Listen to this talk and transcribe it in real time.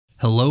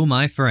Hello,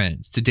 my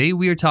friends. Today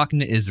we are talking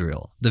to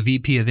Israel, the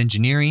VP of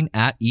Engineering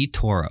at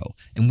eToro,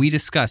 and we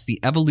discuss the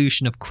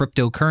evolution of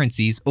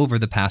cryptocurrencies over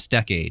the past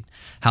decade,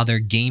 how their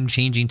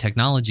game-changing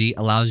technology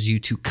allows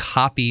you to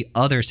copy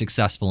other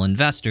successful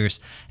investors,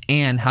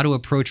 and how to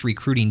approach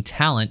recruiting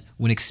talent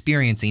when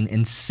experiencing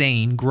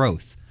insane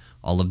growth.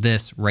 All of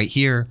this right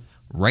here,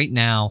 right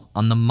now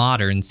on the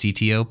Modern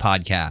CTO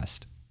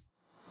Podcast.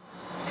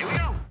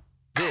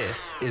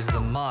 This is the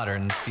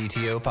Modern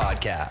CTO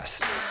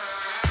Podcast.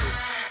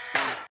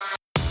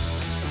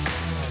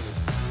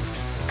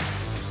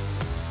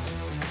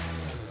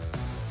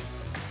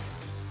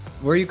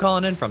 Where are you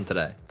calling in from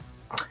today?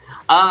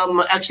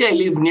 Actually, I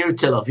live near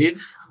Tel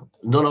Aviv.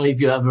 Don't know if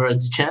you ever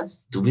had the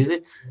chance to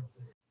visit.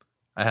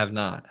 I have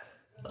not.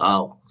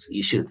 Oh,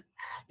 you should.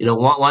 You know,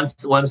 once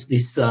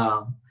this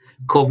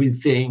COVID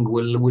thing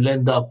will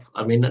end up.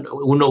 I mean,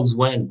 who knows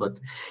when? But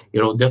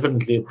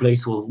definitely a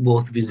place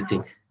worth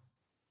visiting.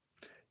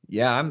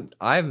 Yeah,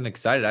 I'm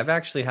excited. I've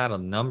actually had a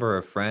number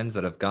of friends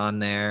that have gone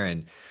there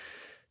and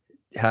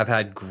have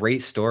had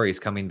great stories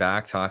coming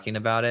back talking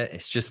about it.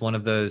 It's just one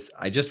of those.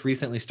 I just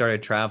recently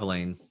started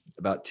traveling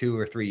about 2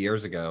 or 3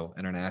 years ago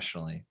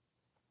internationally.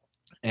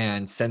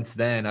 And since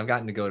then, I've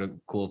gotten to go to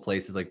cool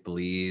places like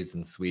Belize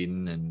and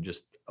Sweden and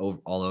just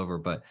all over,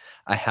 but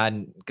I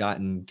hadn't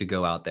gotten to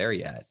go out there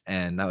yet.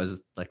 And that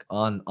was like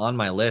on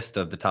my list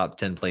of the top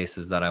 10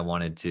 places that I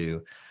wanted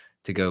to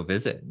go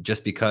visit,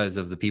 just because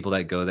of the people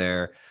that go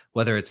there,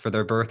 whether it's for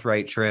their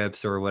birthright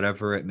trips or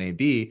whatever it may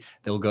be.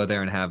 They'll go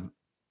there and have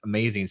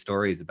amazing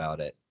stories about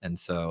it. And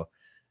so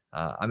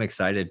I'm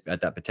excited at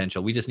that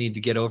potential. We just need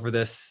to get over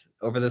this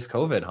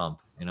COVID hump,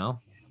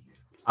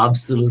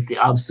 Absolutely.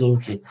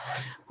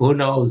 Who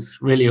knows?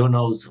 Really, who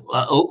knows?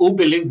 Who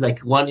believed like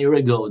 1 year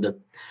ago that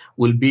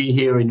we'll be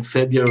here in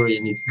February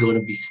and it's going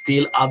to be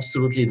still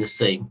absolutely the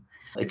same?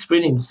 It's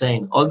pretty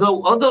insane.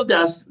 Although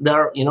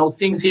there are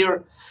things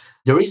here.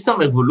 There is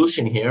some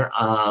evolution here.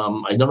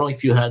 I don't know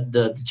if you had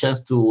the chance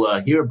to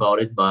hear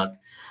about it, but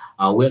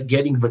we're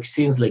getting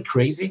vaccines like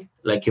crazy.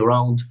 Like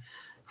around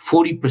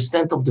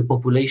 40% of the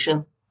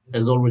population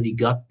has already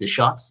got the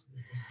shots.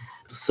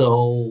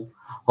 So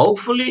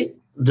hopefully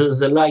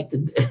there's a light.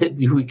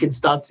 We can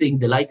start seeing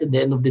the light at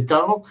the end of the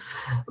tunnel.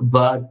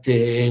 But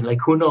like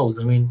who knows?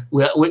 I mean, we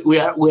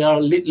are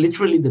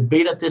literally the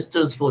beta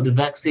testers for the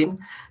vaccine.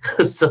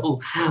 So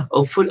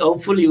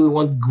hopefully we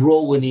won't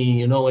grow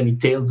any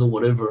tails or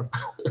whatever.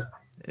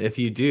 If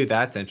you do,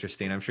 that's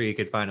interesting. I'm sure you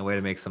could find a way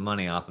to make some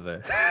money off of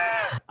it.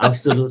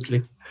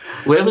 Absolutely.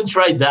 We haven't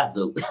tried that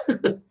though.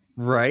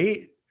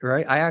 Right.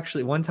 I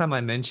actually, one time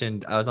I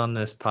mentioned I was on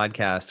this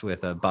podcast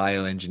with a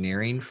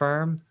bioengineering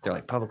firm. They're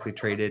like publicly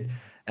traded.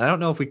 And I don't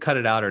know if we cut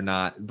it out or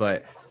not,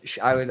 but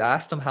I was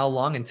asked them how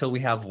long until we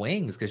have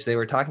wings, because they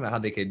were talking about how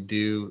they could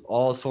do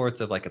all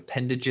sorts of like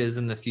appendages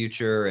in the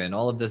future and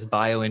all of this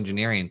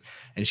bioengineering.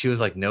 And she was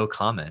like, no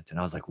comment. And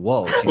I was like,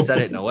 whoa, she said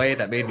it in a way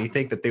that made me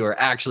think that they were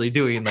actually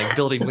doing like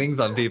building wings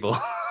on people.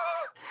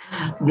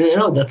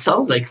 That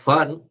sounds like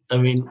fun. I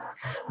mean,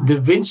 Da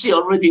Vinci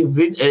already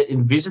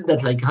envisioned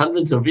that like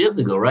hundreds of years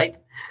ago, right?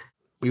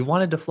 We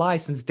wanted to fly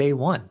since day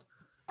one.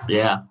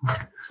 Yeah,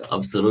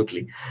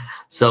 absolutely.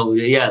 So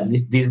yeah,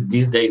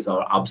 these days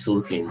are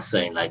absolutely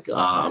insane. Like,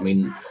 I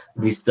mean,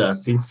 this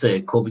since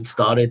COVID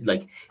started,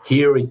 like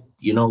here,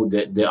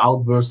 the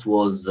outburst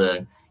was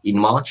in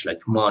March, like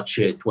March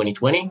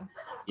 2020.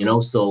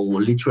 So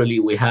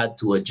literally we had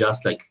to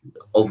adjust like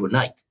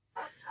overnight.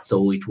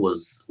 So it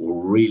was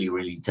really,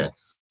 really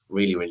intense.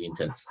 Really, really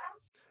intense.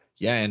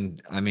 Yeah,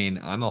 and I mean,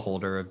 I'm a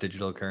holder of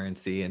digital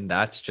currency, and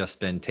that's just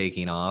been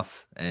taking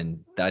off,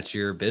 and that's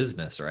your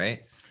business,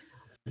 right?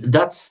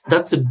 That's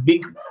a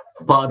big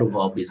part of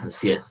our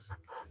business. Yes,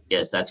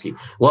 actually.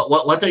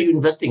 What are you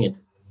investing in?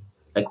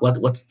 Like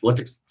what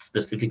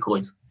specific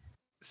coins?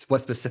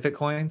 What specific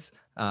coins?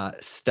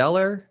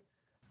 Stellar,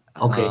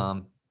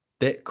 Okay.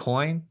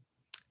 Bitcoin.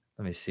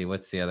 Let me see.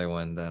 What's the other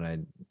one that I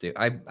do?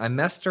 I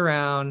messed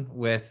around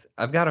with.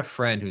 I've got a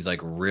friend who's like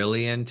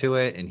really into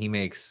it, and he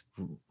makes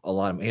a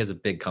lot of. He has a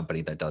big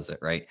company that does it,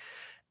 right?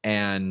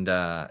 And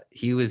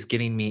he was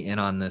getting me in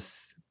on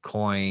this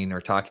coin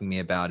or talking to me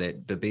about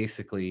it. But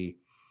basically,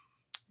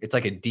 it's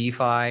like a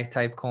DeFi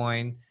type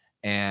coin,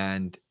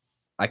 and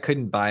I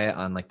couldn't buy it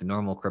on like the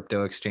normal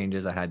crypto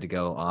exchanges. I had to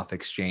go off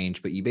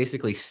exchange, but you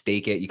basically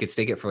stake it. You could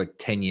stake it for like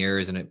 10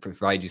 years and it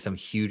provides you some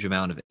huge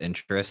amount of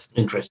interest.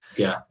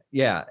 Yeah.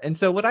 Yeah. And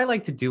so what I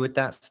like to do with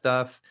that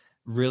stuff,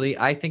 really,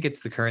 I think it's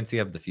the currency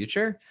of the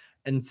future.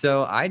 And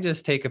so I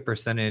just take a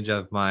percentage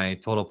of my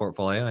total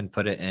portfolio and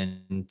put it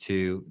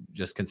into,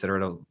 just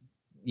consider it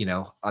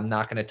I'm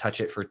not going to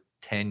touch it for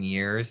 10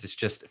 years. It's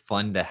just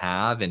fun to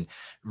have. And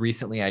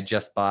recently I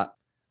just bought,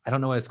 I don't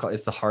know what it's called.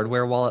 It's the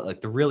hardware wallet, like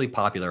the really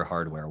popular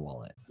hardware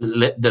wallet.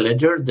 The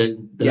Ledger, the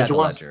Ledger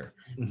ones? Ledger.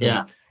 Mm-hmm.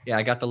 Yeah. Yeah,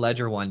 I got the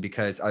Ledger one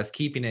because I was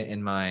keeping it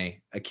in my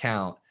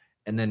account,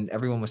 and then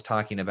everyone was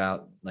talking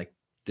about like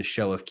the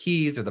show of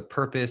keys or the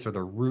purpose or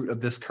the root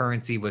of this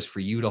currency was for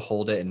you to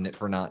hold it and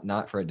for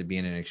not for it to be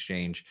in an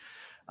exchange.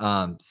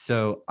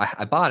 So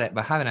I bought it,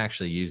 but I haven't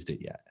actually used it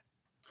yet.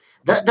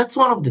 That's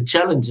one of the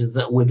challenges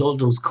with all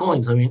those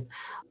coins. I mean,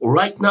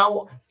 right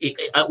now,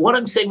 what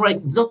I'm saying,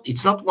 right,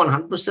 it's not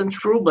 100%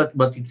 true, but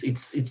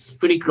it's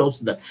pretty close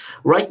to that.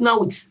 Right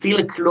now, it's still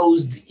a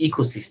closed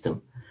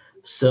ecosystem.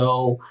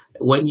 So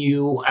when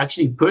you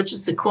actually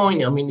purchase a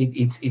coin, I mean,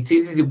 it's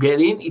easy to get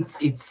in.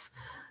 It's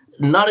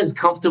not as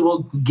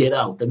comfortable to get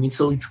out. I mean,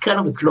 so it's kind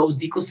of a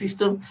closed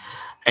ecosystem,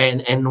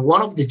 and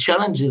one of the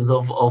challenges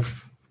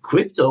of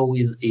crypto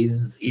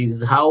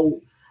is how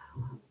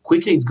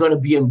quickly it's going to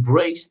be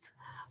embraced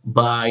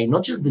by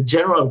not just the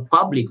general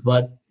public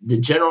but the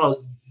general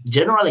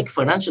like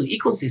financial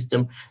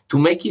ecosystem, to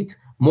make it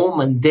more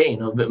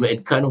mundane, or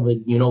kind of a,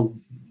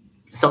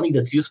 something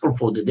that's useful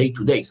for the day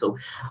to day. So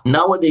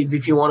nowadays,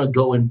 if you want to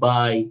go and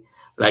buy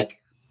like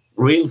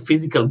real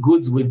physical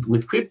goods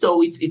with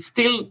crypto, it's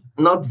still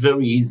not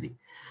very easy.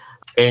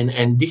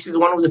 And this is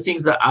one of the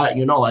things that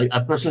I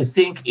personally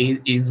think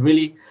is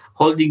really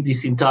holding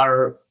this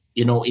entire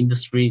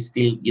industry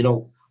still,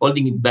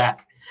 holding it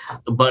back.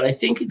 But I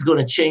think it's going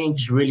to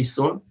change really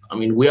soon. I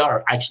mean, we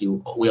are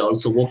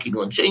also working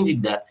on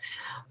changing that.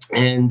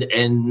 And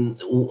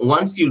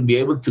once you'll be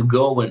able to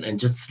go and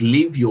just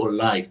live your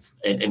life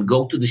and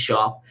go to the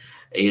shop,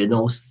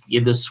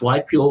 either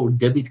swipe your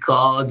debit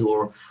card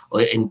or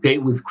and pay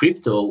with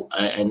crypto,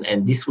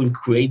 and this will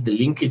create the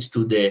linkage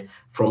to the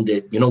from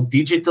the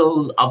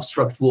digital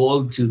abstract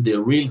world to the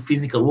real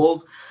physical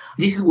world.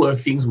 This is where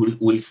things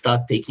will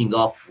start taking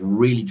off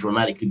really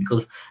dramatically,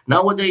 because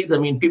nowadays, I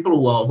mean, people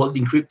who are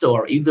holding crypto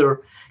are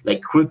either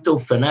like crypto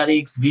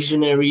fanatics,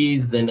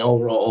 visionaries, and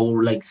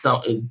or like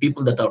some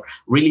people that are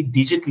really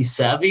digitally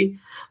savvy.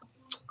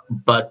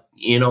 But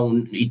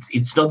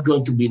it's not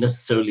going to be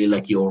necessarily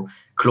like your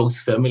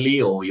close family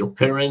or your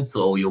parents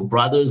or your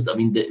brothers. I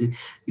mean,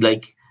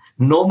 like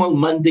normal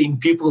mundane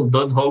people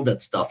don't hold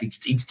that stuff.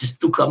 It's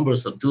just too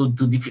cumbersome, too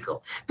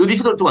difficult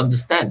to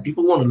understand.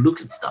 People want to look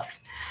at stuff,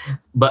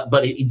 but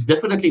it's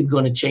definitely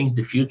going to change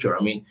the future.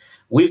 I mean,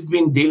 we've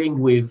been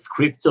dealing with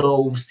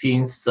crypto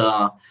since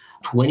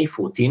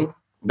 2014.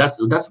 That's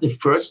the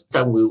first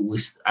time we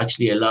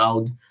actually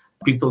allowed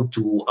people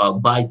to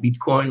buy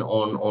Bitcoin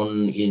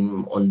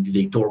on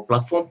the Toro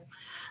platform.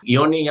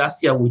 Yoni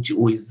Asya,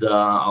 who is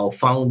our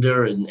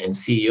founder and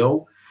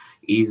CEO,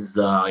 is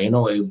a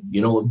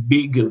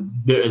big, a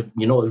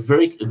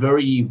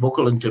very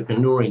vocal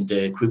entrepreneur in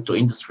the crypto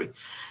industry,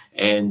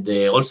 and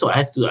also I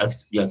have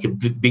like a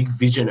big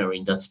visionary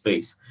in that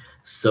space.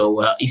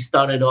 So he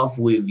started off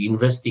with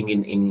investing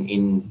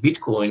in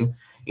Bitcoin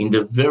in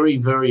the very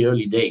very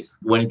early days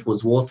when it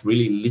was worth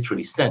really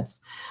literally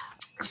cents.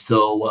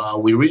 So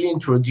we really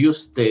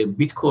introduced the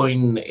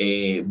Bitcoin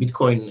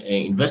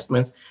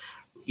investment,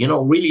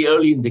 really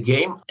early in the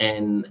game.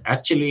 And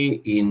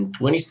actually, in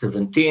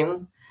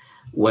 2017,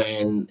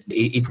 when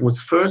it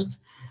was first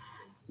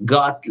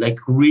got like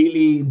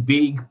really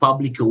big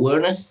public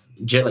awareness,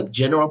 like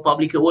general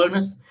public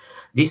awareness,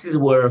 this is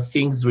where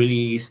things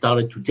really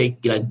started to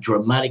take like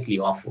dramatically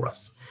off for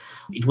us.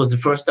 It was the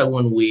first time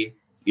when we,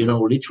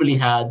 literally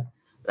had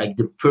like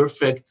the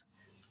perfect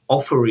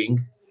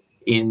offering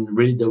in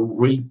really the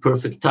really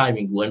perfect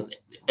timing, when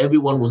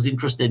everyone was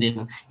interested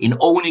in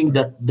owning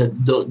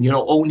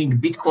owning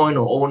Bitcoin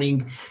or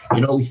owning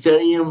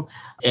Ethereum.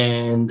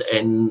 And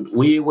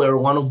we were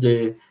one of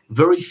the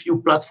very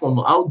few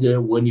platforms out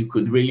there when you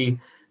could really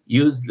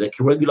use like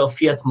regular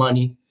fiat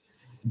money,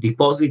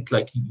 deposit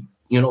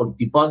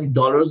deposit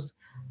dollars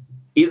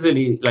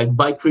easily, like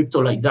buy crypto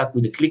like that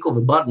with a click of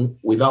a button,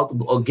 without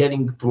or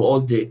getting through all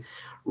the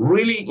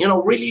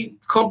really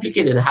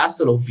complicated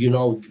hassle of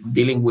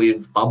dealing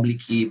with public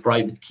key,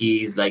 private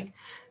keys. Like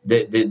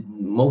the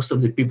most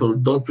of the people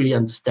don't really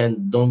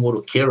understand, don't want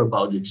to care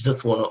about it,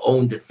 just want to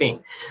own the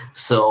thing.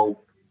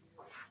 So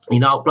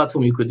in our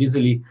platform you could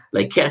easily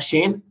like cash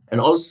in, and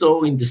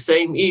also in the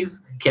same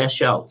is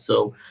cash out.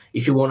 So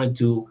if you wanted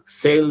to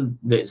sell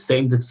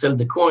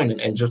the coin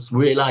and just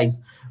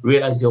realize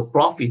your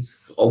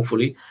profits,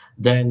 hopefully,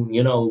 then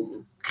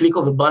click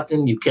of a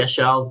button, you cash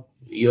out,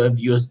 you have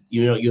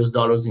US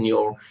dollars in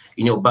your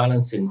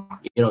balance, and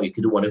you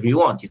can do whatever you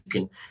want. You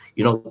can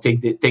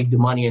take the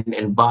money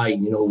and buy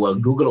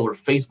Google or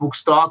Facebook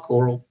stock,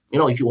 or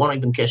if you want to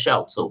even cash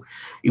out. So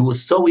it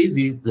was so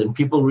easy, then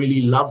people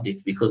really loved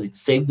it because it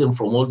saved them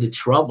from all the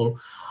trouble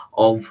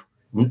of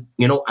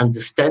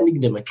understanding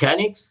the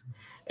mechanics,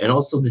 and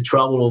also the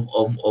trouble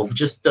of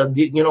just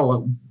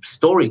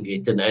storing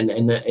it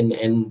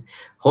and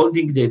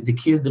holding the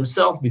keys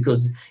themselves.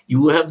 Because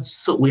we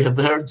have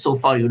heard so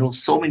far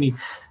so many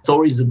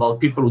stories about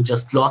people who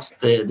just lost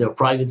their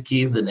private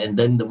keys, and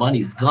then the money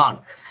is gone.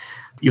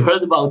 You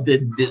heard about the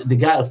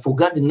guy, I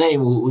forgot the name,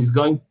 who is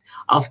going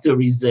after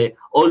his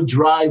old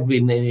drive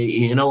in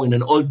an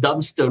old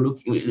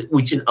dumpster,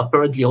 which is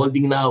apparently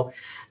holding now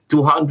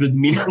 $200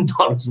 million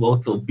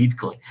worth of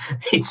Bitcoin.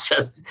 It's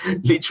just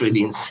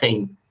literally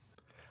insane.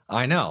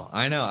 I know,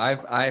 I know.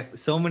 I've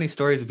so many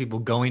stories of people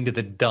going to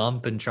the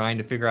dump and trying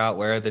to figure out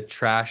where the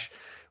trash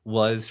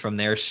was from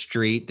their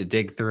street to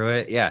dig through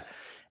it. Yeah.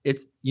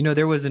 It's,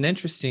 there was an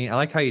interesting, I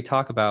like how you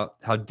talk about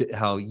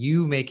how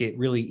you make it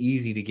really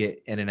easy to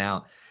get in and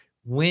out.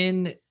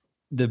 when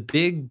the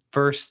big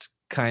first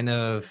kind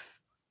of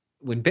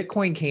when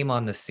Bitcoin came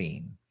on the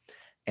scene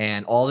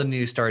and all the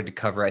news started to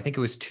cover, I think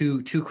it was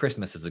two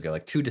Christmases ago,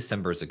 like 2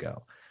 Decembers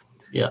ago.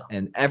 Yeah.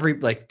 And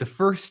the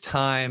first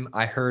time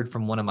I heard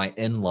from one of my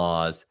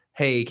in-laws,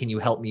 hey, can you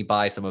help me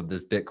buy some of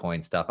this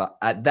Bitcoin stuff?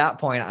 At that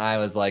point, I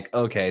was like,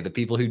 okay, the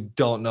people who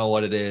don't know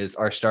what it is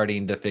are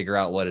starting to figure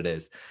out what it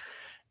is.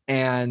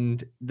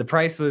 And the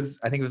price was,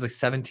 I think it was like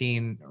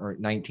 17 or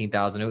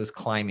 19,000. It was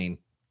climbing.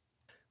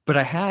 But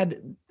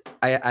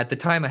at the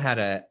time I had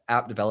a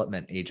app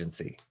development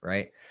agency,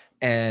 right?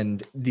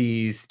 And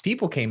these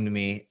people came to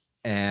me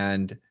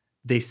and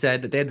they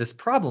said that they had this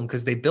problem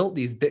because they built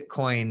these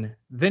Bitcoin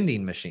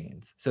vending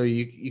machines. So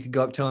you could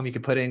go up to them, you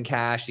could put in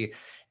cash,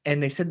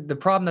 and they said the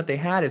problem that they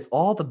had is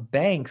all the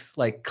banks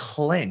like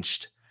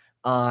clenched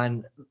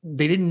on,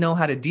 they didn't know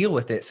how to deal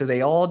with it. So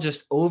they all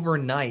just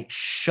overnight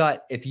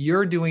shut, if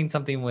you're doing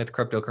something with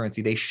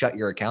cryptocurrency, they shut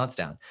your accounts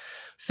down.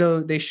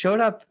 So they showed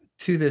up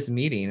to this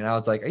meeting and I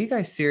was like, are you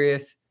guys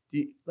serious?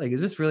 Like,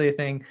 is this really a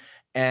thing?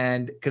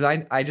 And because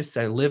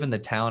I live in the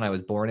town I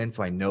was born in,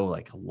 so I know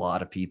like a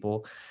lot of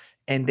people.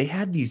 And they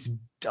had these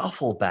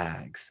duffel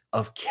bags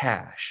of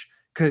cash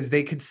because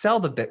they could sell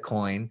the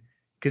Bitcoin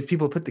because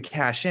people put the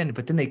cash in,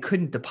 but then they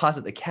couldn't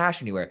deposit the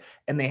cash anywhere.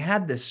 And they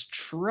had this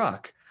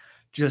truck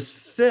just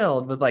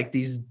filled with like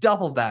these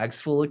duffel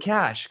bags full of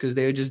cash because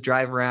they would just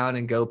drive around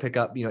and go pick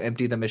up,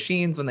 empty the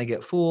machines when they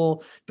get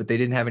full, but they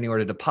didn't have anywhere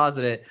to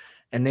deposit it.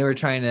 And they were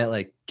trying to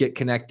like get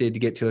connected to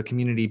get to a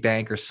community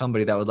bank or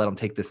somebody that would let them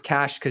take this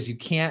cash because you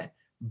can't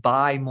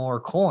buy more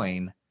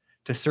coin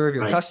to serve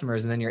your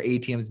customers, and then your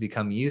ATMs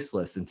become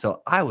useless. And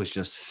so I was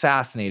just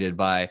fascinated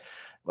by,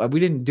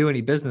 we didn't do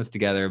any business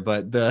together,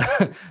 but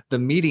the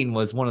meeting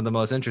was one of the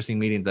most interesting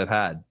meetings I've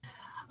had.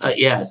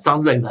 Yeah,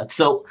 sounds like that.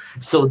 So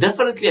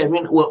definitely, I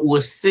mean,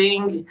 we're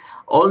seeing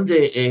all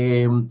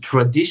the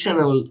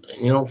traditional,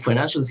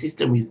 financial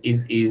system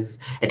is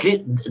at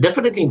least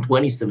definitely in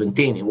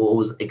 2017. It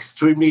was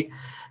extremely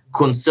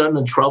concerned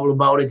and troubled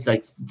about it.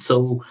 Like,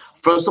 so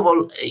first of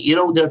all,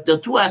 there are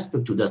two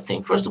aspects to that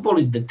thing. First of all,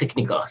 is the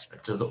technical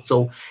aspect.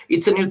 So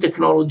it's a new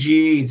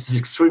technology. It's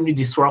extremely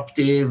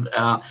disruptive.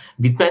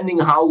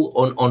 Depending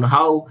on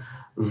how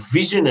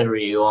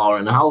visionary you are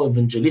and how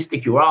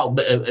evangelistic you are,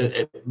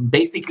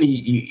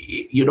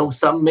 basically,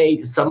 some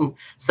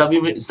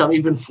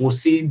even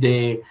foresee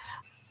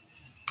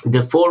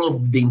the fall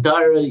of the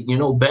entire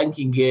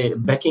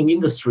banking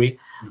industry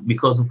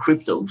because of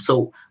crypto.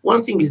 So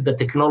one thing is the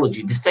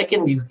technology. The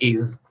second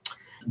is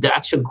the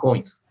actual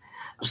coins.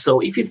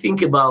 So if you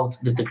think about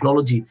the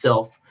technology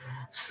itself,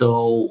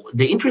 so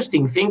the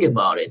interesting thing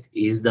about it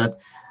is that,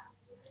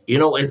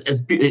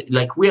 as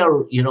like we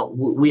are,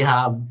 we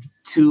have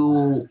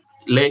two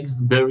legs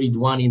buried,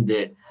 one in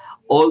the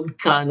old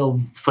kind of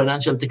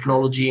financial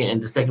technology,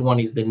 and the second one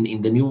is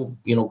in the new,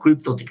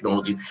 crypto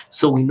technology.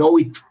 So we know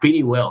it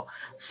pretty well.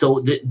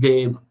 So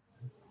the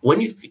when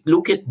you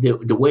look at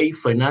the way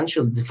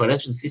the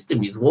financial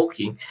system is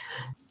working,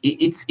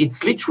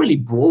 it's literally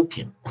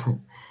broken.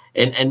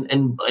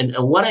 And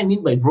what I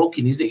mean by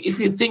broken is, if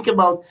you think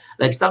about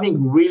like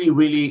something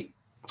really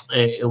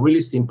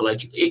simple,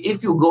 like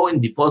if you go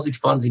and deposit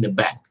funds in a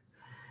bank,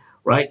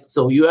 right?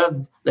 So you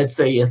have, let's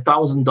say,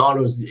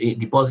 $1,000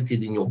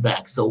 deposited in your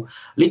bank. So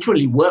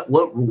literally,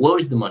 where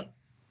is the money?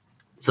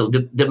 So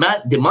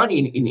the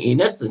money in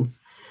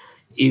essence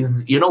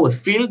is, a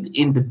field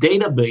in the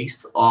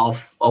database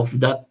of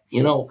that,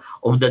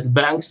 of that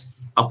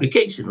bank's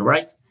application,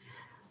 right?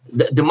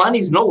 The money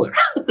is nowhere.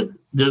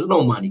 There's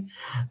no money.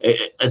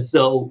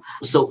 So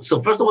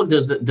first of all,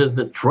 there's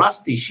a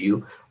trust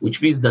issue,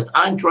 which means that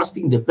I'm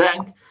trusting the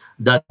bank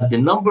that the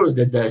numbers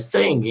that they're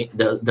saying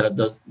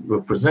that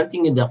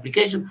representing in the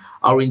application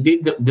are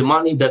indeed the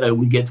money that I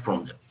will get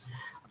from them.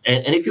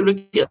 And if you look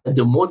at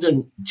the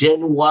modern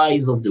Gen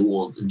Ys of the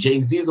world,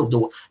 Gen Zs of the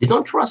world, they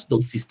don't trust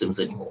those systems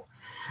anymore.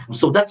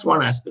 So that's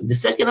one aspect. The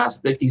second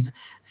aspect is,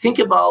 think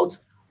about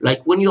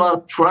like when you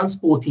are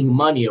transporting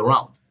money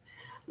around.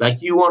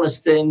 Like you want to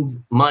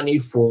send money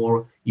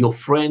for your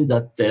friend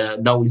that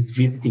now is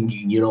visiting,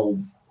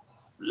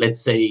 let's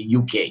say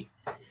UK.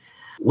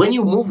 When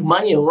you move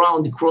money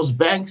around across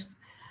banks,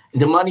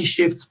 the money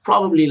shifts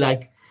probably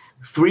like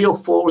 3 or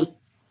 4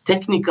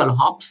 technical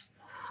hops,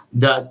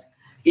 that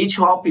each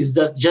hop is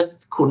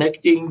just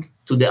connecting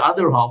to the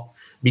other hop,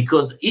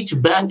 because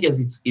each bank has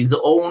its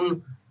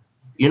own,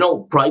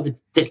 private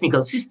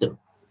technical system.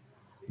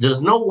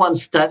 There's no one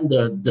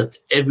standard that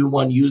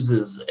everyone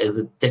uses as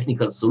a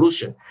technical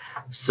solution.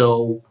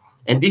 So,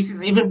 and this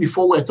is even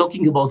before we're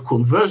talking about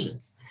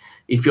conversions.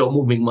 If you're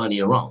moving money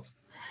around,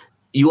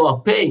 you are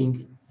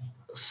paying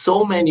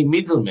so many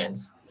middlemen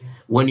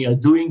when you're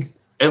doing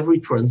every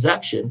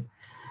transaction,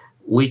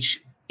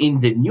 which in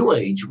the new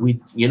age, with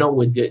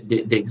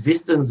the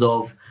existence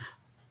of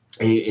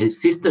a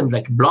system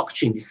like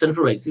blockchain,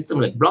 decentralized system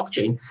like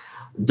blockchain,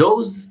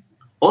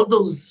 all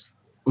those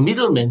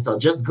middlemen are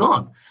just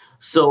gone.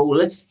 So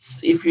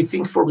if you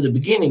think from the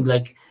beginning,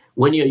 like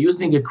when you're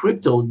using a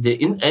crypto,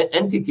 the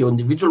entity or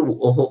individual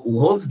who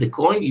holds the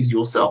coin is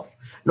yourself.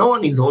 No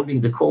one is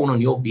holding the coin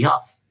on your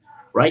behalf,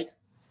 right?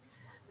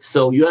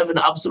 So you have an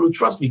absolute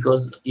trust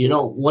because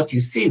what you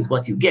see is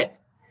what you get.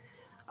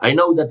 I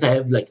know that I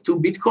have like 2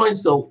 Bitcoins,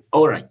 so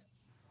all right,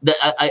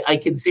 I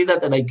can see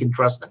that and I can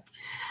trust that.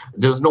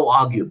 There's no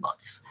argue about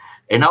this.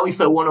 And now,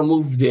 if I want to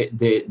move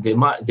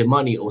the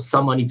money or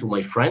some money to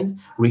my friend,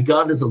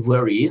 regardless of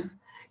where he is,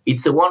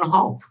 it's a one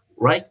hop,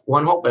 right?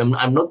 One hop.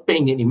 I'm not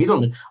paying any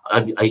middleman.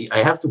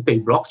 I have to pay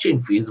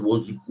blockchain fees,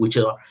 which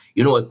are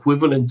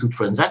equivalent to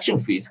transaction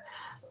fees,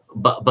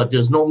 but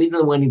there's no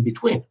middleman in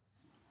between.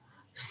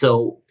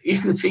 So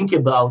if you think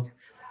about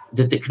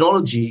the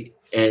technology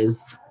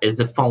as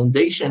a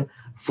foundation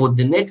for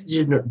the next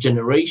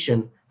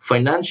generation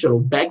financial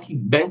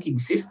banking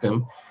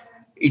system,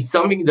 it's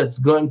something that's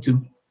going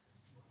to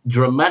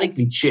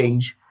dramatically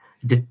change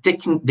the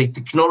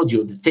technology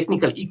or the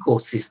technical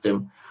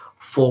ecosystem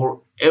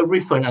for every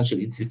financial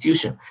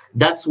institution.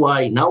 That's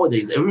why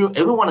nowadays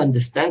everyone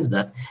understands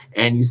that,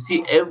 and you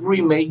see every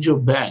major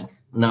bank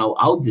now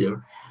out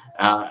there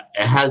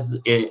has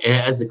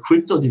a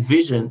crypto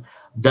division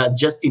that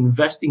just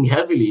investing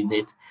heavily in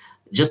it,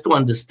 just to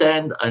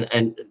understand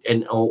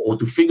or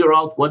to figure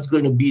out what's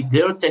going to be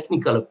their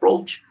technical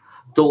approach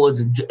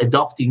towards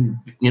adopting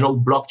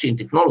blockchain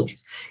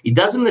technologies. It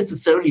doesn't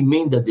necessarily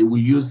mean that they will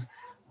use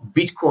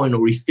Bitcoin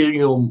or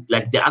Ethereum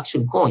like the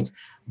actual coins,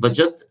 but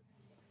just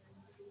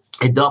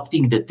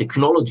adopting the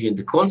technology and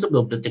the concept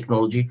of the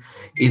technology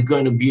is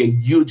going to be a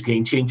huge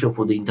game changer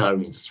for the entire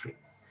industry.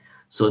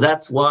 So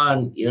that's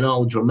one,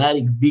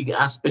 dramatic big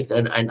aspect.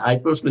 And I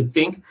personally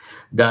think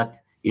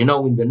that, in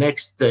the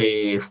next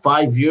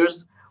 5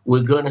 years,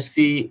 we're going to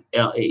see,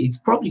 it's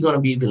probably going to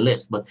be even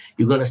less, but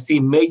you're going to see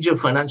major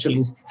financial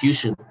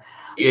institutions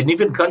and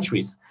even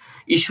countries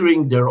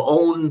issuing their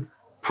own,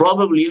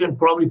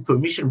 probably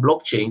permission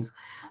blockchains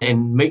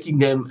and making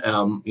them,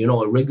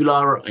 a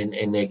regular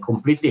and a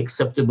completely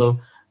acceptable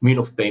mean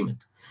of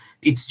payment.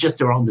 It's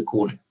just around the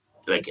corner.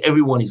 Like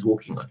everyone is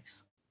working on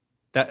this.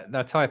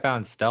 That's how I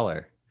found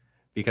Stellar,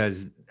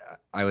 because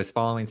I was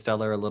following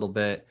Stellar a little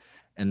bit,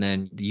 and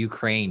then the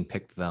Ukraine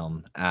picked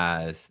them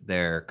as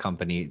their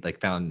company, like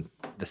found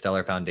the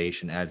Stellar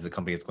Foundation as the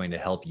company that's going to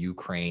help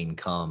Ukraine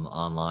come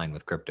online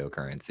with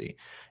cryptocurrency.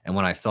 And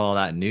when I saw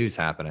that news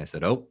happen, I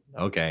said, oh,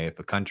 okay, if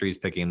a country's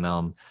picking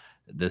them,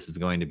 this is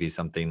going to be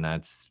something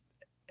that's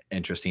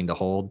interesting to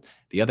hold.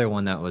 The other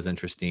one that was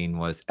interesting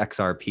was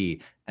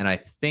XRP. And I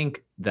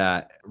think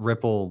that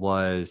Ripple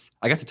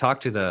I got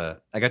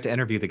to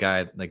interview the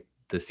guy, like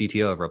the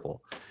CTO of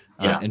Ripple.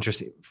 Yeah.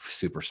 Interesting,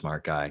 super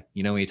smart guy.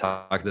 When you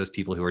talk to those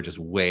people who are just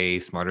way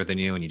smarter than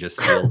you and you just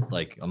feel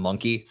like a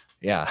monkey.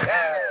 Yeah.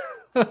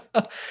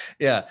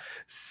 Yeah.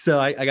 So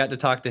I got to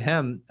talk to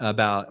him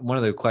about, one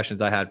of the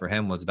questions I had for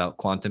him was about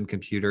quantum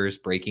computers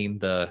breaking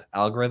the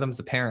algorithms.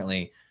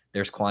 Apparently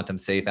there's quantum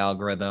safe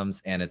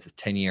algorithms and it's a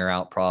 10-year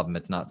out problem.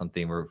 It's not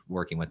something we're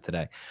working with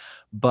today.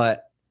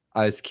 But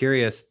I was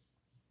curious,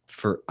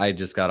 I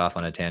just got off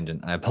on a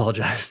tangent. I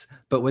apologize.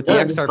 But with the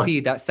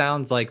XRP, that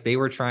sounds like they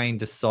were trying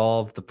to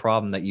solve the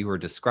problem that you were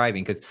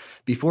describing. Because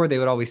before they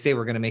would always say,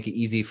 we're going to make it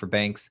easy for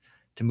banks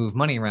to move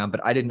money around.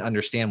 But I didn't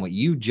understand what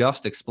you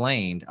just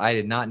explained. I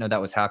did not know that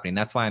was happening.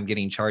 That's why I'm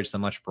getting charged so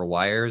much for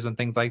wires and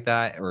things like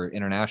that, or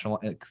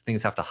international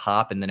things have to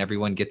hop and then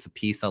everyone gets a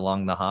piece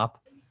along the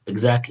hop.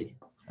 Exactly.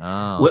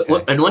 Oh,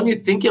 okay. And when you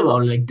think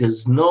about it, like,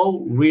 there's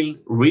no real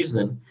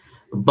reason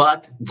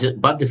but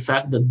the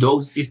fact that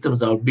those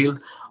systems are built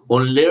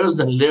on layers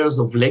and layers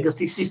of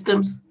legacy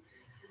systems.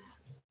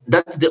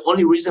 That's the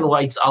only reason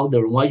why it's out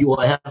there, why you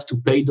have to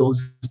pay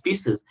those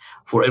pieces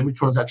for every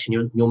transaction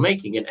you're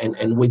making.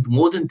 And with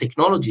modern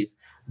technologies,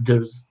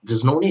 there's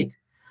no need,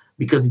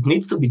 because it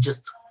needs to be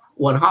just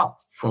one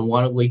hop from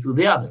one way to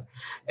the other.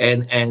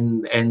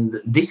 And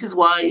this is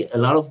why a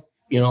lot of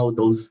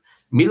those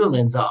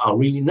middlemen are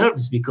really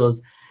nervous,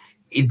 because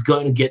it's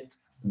going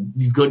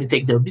to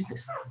take their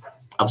business.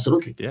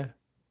 Absolutely. Yeah.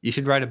 You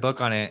should write a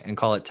book on it and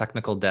call it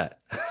Technical Debt.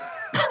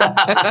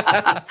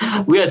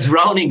 We are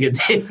drowning in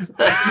this.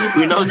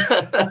 We know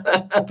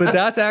that. But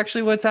that's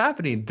actually what's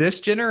happening. This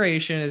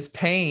generation is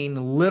paying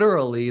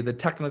literally the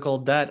technical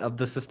debt of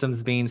the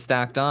systems being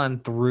stacked on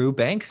through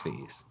bank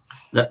fees.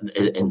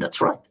 And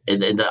that's right.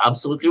 And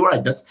absolutely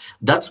right.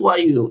 That's why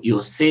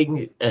you're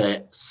seeing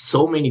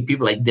so many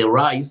people, like the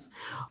rise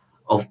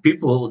of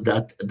people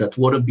that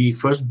want to be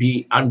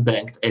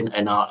unbanked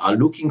and are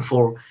looking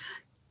for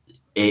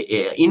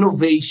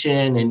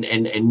innovation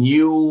and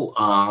new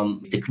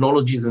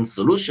technologies and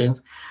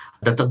solutions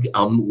that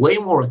are way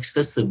more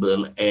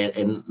accessible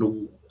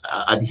and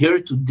adhere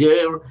to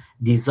their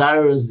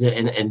desires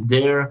and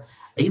their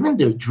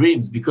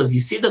dreams. Because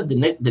you see that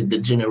the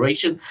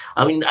generation,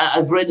 I mean,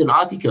 I've read an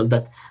article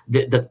that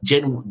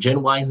Gen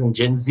Ys and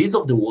Gen Zs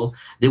of the world,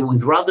 they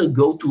would rather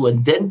go to a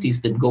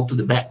dentist than go to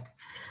the bank.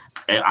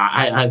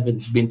 I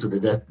haven't been to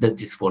the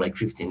dentist for like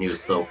 15 years,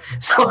 so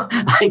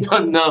I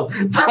don't know.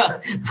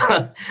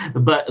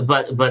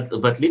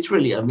 But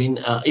literally, I mean,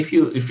 if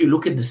you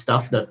look at the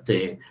stuff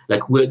that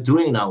like we're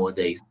doing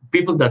nowadays,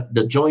 people that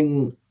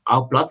join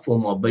our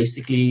platform are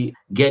basically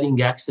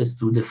getting access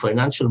to the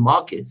financial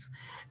markets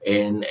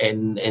and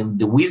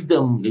the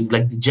wisdom,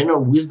 like the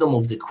general wisdom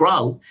of the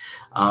crowd.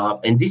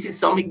 And this is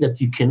something that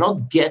you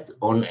cannot get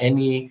on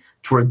any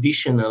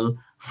traditional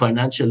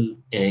financial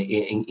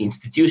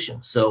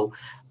institution. So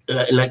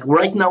like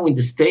right now in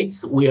the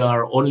States, we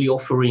are only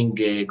offering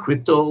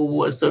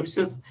crypto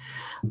services.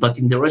 But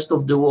in the rest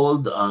of the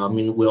world, I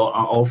mean,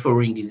 our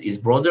offering is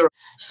broader.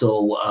 So,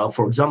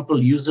 for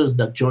example, users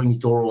that join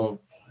eToro,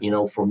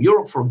 from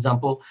Europe, for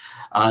example,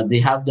 they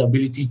have the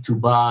ability to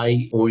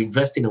buy or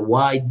invest in a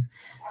wide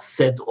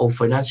set of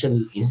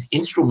financial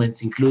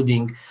instruments,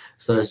 including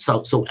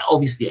so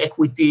obviously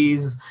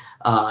equities,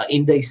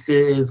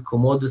 indices,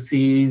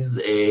 commodities,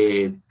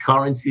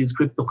 currencies,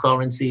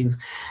 cryptocurrencies,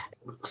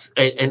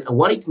 and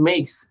what it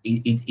makes,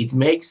 it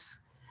makes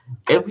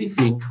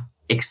everything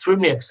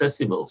extremely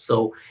accessible.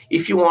 So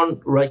if you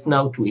want right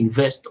now to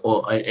invest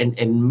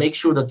and make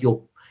sure that your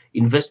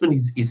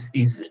investment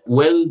is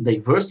well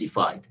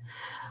diversified,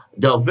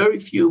 there are very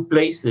few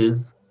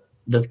places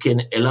that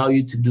can allow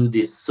you to do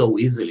this so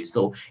easily.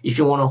 So if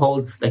you want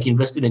to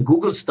invest in a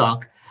Google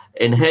stock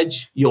and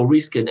hedge your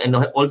risk and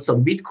hold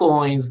some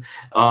bitcoins,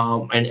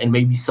 and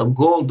maybe some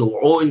gold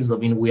or oils. I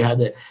mean, we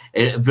had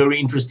a very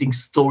interesting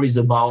stories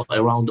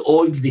around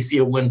oils this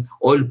year when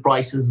oil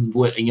prices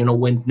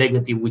went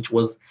negative, which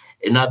was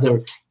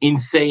another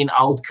insane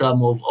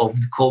outcome of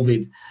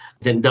COVID.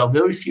 Then there are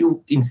very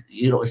few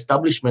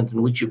establishments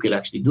in which you can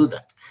actually do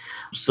that.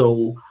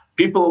 So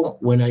people,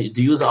 when they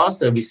use our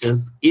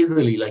services,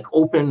 easily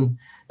open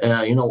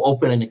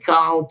an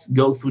account,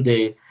 go through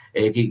the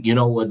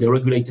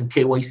regulated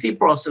KYC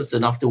process,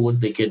 and afterwards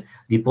they can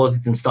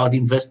deposit and start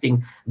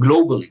investing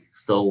globally.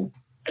 So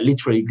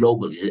literally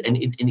globally, and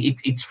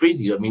it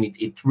frees you. I mean,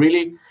 it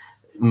really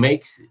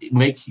makes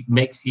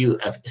you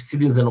a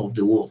citizen of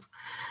the world.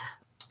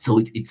 So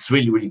it's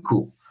really, really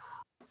cool.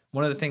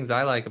 One of the things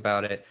I like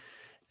about it,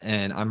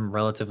 and I'm a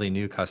relatively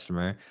new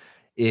customer,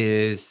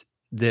 is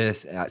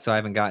this. So I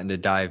haven't gotten to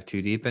dive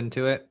too deep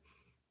into it,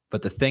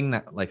 but the thing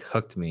that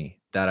hooked me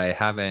that I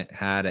haven't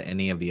had at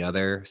any of the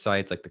other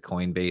sites, like the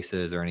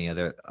Coinbases or any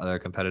other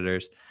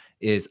competitors,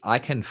 is I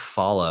can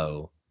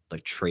follow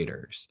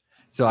traders.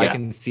 So I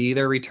can see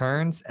their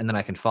returns and then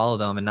I can follow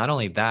them. And not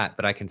only that,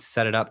 but I can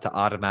set it up to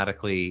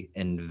automatically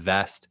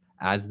invest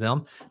as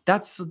them.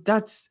 That's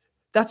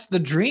the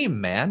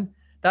dream, man.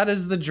 That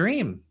is the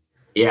dream.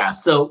 Yeah,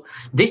 so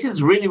this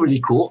is really,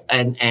 really cool,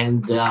 and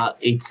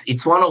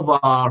it's one of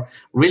our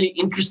really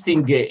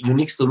interesting,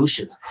 unique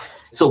solutions.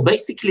 So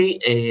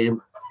basically,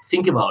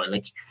 think about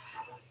it.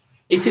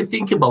 If you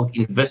think about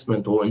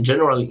investment or in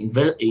general,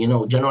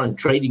 general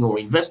trading or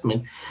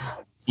investment,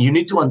 you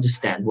need to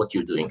understand what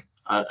you're doing.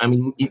 I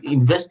mean,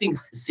 investing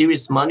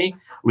serious money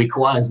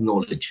requires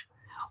knowledge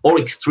or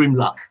extreme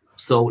luck.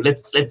 So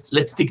let's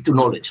stick to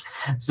knowledge.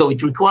 So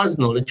it requires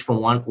knowledge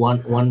from one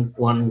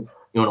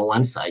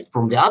side.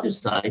 From the other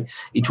side,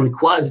 it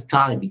requires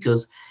time,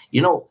 because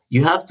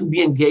you have to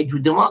be engaged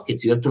with the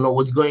markets. You have to know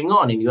what's going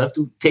on, and you have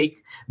to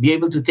be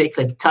able to take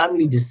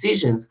timely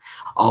decisions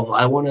of,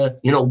 I want to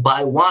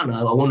buy one,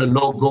 I want to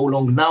go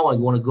long now, I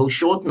want to go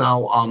short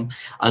now,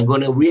 I'm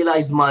going to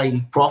realize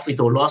my profit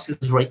or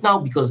losses right now,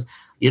 because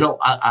I'm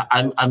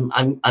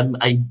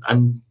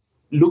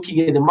looking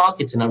at the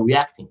markets and I'm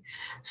reacting.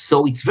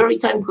 So it's very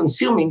time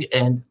consuming,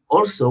 and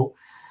also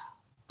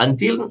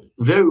until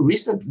very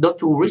recent, not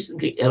too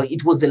recently,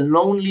 it was a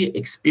lonely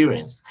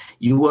experience.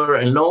 You were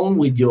alone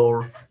with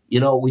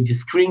with the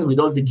screens, with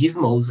all the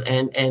gizmos,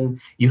 and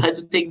you had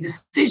to take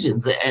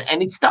decisions,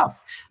 and it's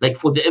tough. Like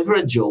for the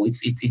average Joe,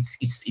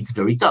 it's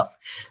very tough.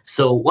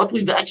 So what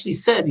we've actually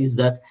said is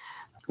that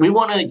we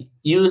want to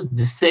use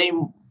the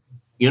same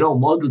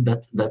model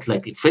that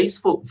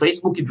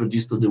Facebook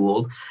introduced to the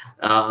world,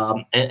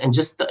 and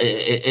just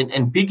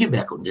and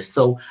piggyback on this.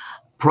 So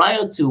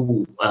prior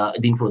to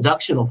the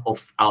introduction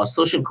of our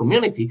social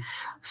community,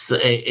 so,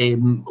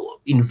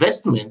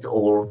 investment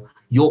or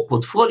your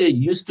portfolio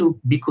used to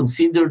be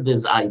considered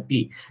as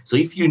IP. So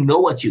if you know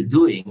what you're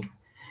doing,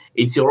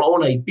 it's your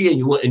own IP, and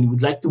you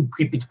would like to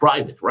keep it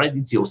private, right?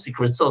 It's your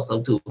secret sauce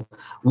how to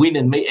win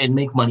and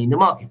make money in the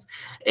markets.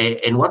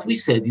 And what we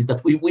said is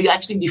that we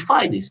actually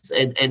defy this,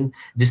 and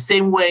the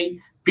same way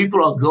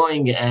people are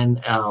going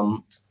and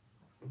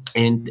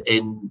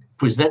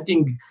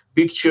presenting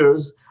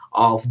pictures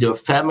of their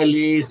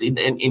families in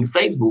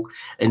Facebook,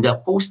 and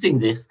they're posting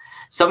this.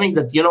 Something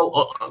that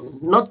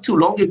not too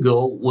long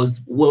ago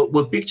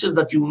were pictures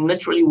that you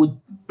naturally would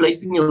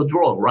place in your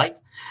drawer, right?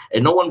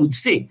 And no one would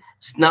see.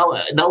 Now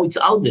it's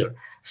out there.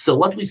 So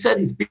what we said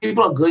is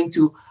people are going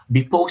to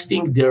be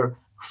posting their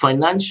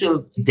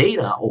financial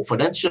data or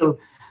financial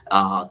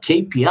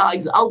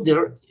KPIs out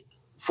there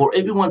for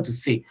everyone to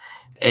see,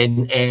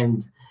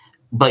 and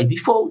by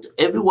default,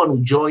 everyone who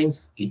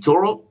joins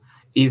eToro,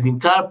 his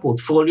entire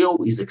portfolio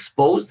is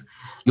exposed.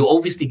 You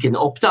obviously can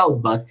opt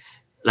out, but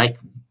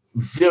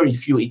very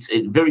few. It's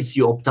very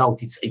few opt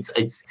out.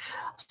 It's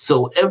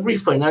so every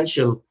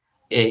financial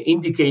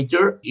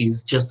indicator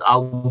is just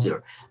out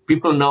there.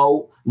 People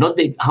know not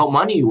how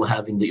money you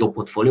have in your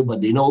portfolio,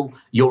 but they know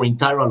your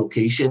entire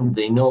allocation.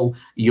 They know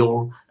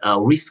your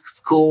risk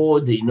score.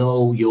 They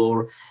know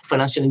your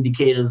financial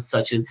indicators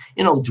such as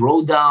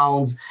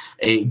drawdowns,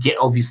 get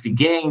obviously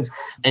gains,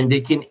 and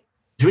they can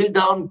drill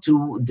down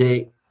to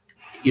the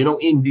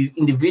in the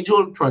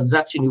individual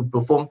transaction you've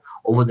performed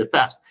over the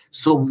past.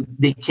 So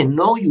they can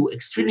know you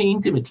extremely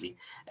intimately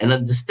and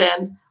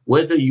understand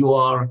whether you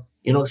are,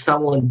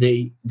 someone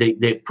they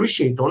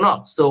appreciate or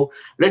not. So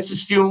let's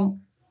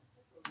assume,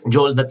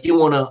 Joel, that you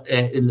want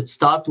to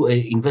start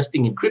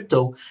investing in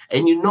crypto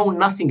and you know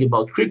nothing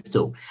about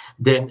crypto.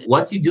 Then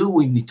what you do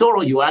with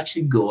eToro, you're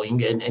actually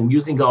going and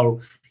using our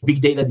big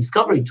data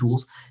discovery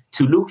tools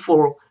to look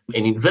for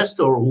an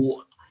investor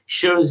who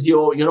shares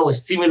your, a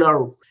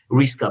similar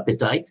risk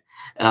appetite.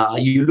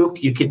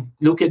 You can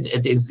look at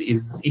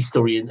his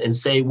history and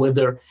say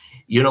whether,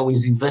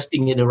 he's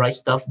investing in the right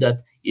stuff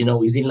that,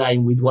 is in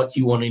line with what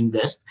you want to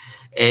invest.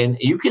 And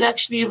you can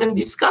actually even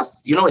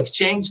discuss,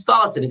 exchange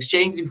thoughts and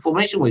exchange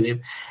information with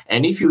him.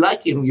 And if you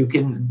like him, you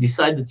can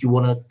decide that you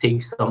want to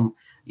take some,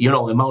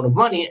 amount of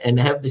money and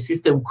have the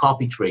system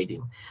copy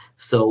trading.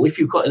 So if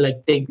you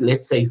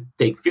let's say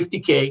take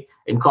 50K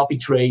and copy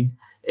trade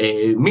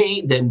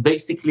me, then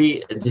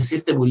basically the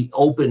system will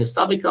open a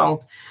sub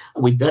account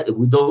with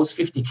those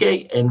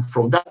 50K, and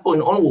from that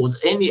point onwards,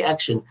 any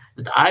action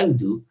that I'll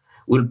do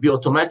will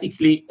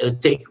automatically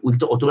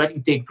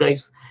take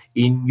place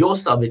in your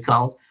sub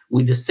account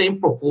with the same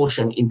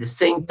proportion, in the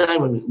same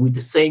time, and with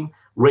the same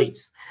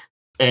rates.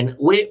 And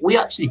we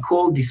actually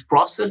call this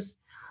process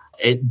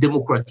a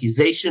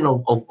democratization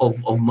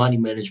of money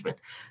management,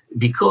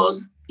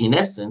 because in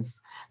essence,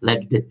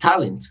 like the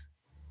talent,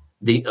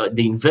 the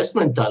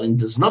investment talent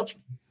does not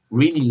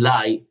really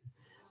lie,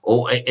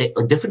 or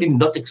definitely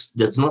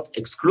does not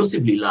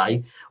exclusively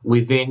lie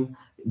within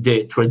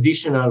the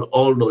traditional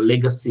old or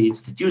legacy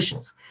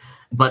institutions,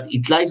 but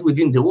it lies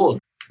within the world.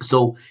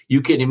 So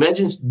you can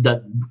imagine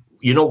that,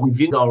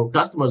 within our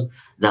customers,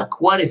 there are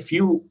quite a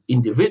few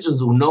individuals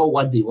who know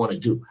what they want to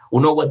do,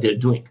 who know what they're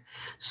doing.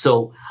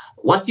 So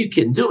what you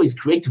can do is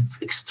create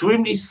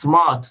extremely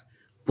smart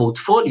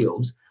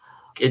portfolios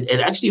and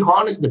actually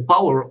harness the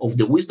power of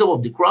the wisdom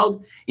of the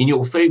crowd in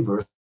your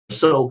favor.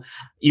 So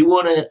you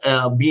want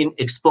to be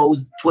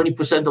exposed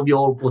 20% of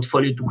your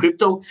portfolio to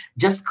crypto,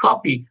 just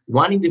copy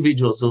one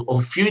individual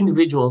or a few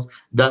individuals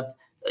that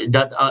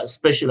are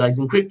specialized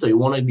in crypto. You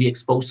want to be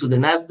exposed to the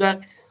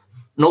NASDAQ?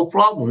 No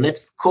problem.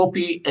 Let's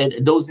copy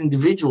those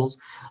individuals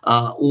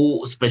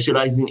who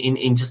specialize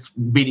in just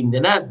beating the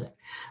NASDAQ.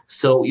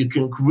 So you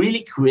can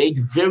really create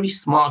very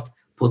smart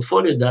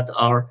portfolio that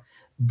are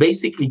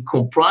basically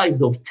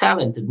comprised of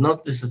talent and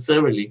not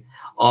necessarily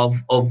of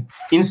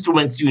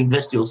instruments you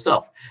invest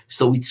yourself.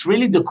 So it's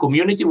really the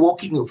community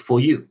working for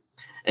you.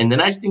 And the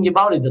nice thing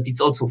about it that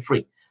it's also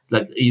free.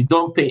 Like you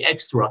don't pay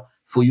extra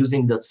for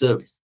using that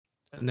service.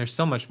 And there's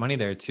so much money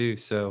there too.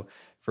 So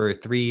for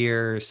 3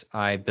 years,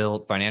 I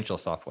built financial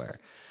software.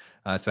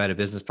 So I had a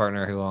business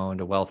partner who owned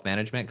a wealth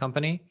management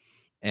company,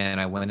 and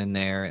I went in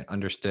there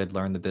and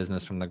learned the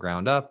business from the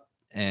ground up,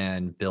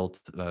 and built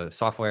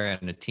software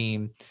and a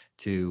team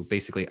to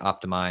basically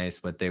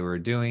optimize what they were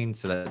doing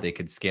so that they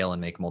could scale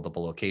and make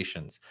multiple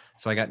locations.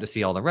 So I got to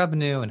see all the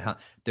revenue and how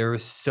there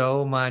was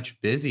so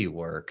much busy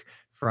work,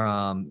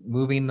 from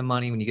moving the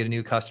money when you get a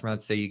new customer.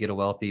 Let's say you get a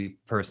wealthy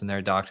person, they're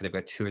a doctor, they've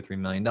got $2 or $3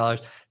 million.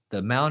 The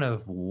amount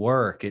of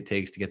work it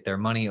takes to get their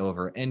money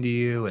over into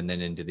you and then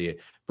into the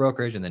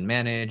brokerage and then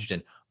managed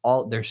and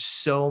all, there's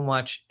so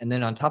much. And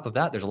then on top of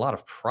that, there's a lot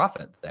of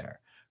profit there,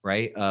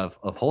 right? Of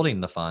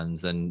holding the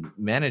funds and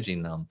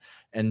managing them.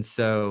 And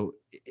so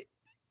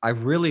I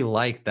really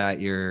like that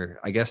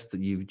I guess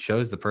that you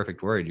chose the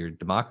perfect word. You're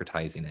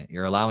democratizing it.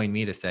 You're allowing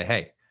me to say,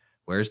 hey,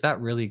 where's that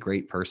really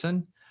great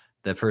person?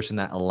 The person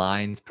that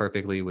aligns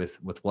perfectly with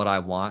what I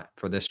want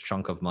for this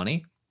chunk of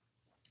money.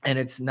 And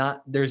it's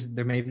not, there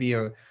may be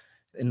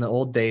in the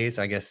old days,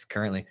 I guess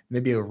currently,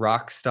 maybe a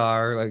rock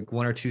star, like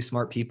one or two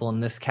smart people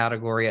in this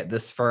category at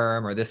this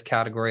firm or this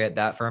category at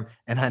that firm.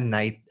 And at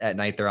night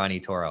they're on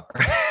eToro.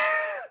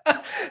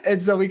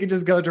 And so we could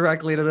just go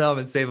directly to them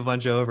and save a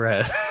bunch of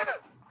overhead.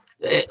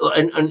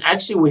 And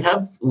actually we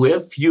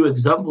have few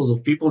examples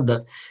of people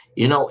that,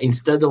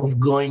 instead of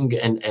going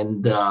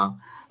and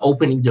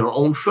opening their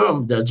own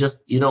firm, that just,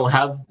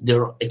 have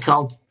their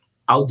account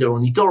out there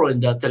on eToro,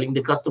 and they're telling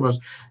the customers,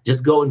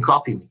 just go and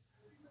copy me.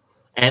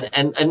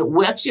 And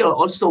we actually are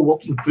also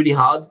working pretty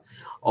hard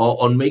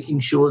on making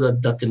sure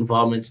that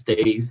environment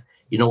stays,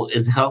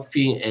 as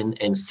healthy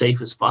and safe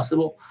as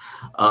possible.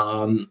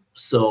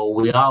 So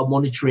we are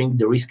monitoring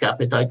the risk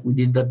appetite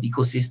within that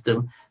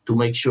ecosystem to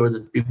make sure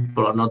that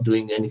people are not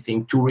doing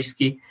anything too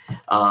risky,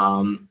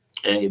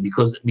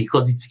 because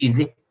it's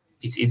easy.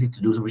 It's easy to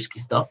do risky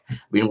stuff.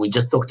 When we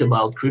just talked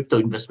about crypto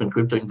investment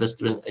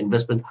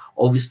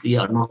obviously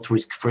are not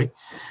risk-free.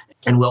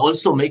 And we're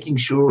also making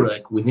sure,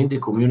 like within the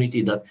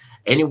community, that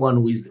anyone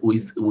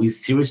who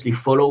is seriously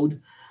followed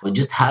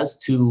just has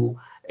to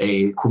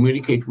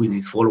communicate with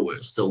his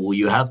followers. So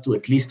you have to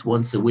at least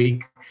once a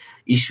week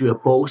issue a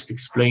post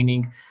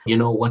explaining,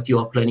 what you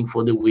are planning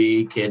for the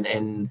week,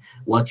 and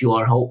what you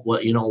are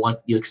what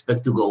you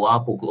expect to go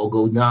up or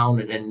go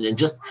down, and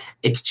just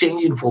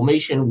exchange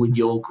information with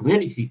your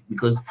community,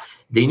 because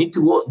they need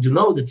to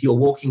know that you're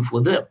working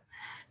for them.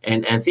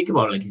 And think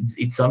about it, like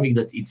it's something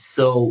that it's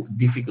so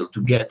difficult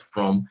to get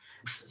from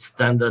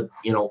standard,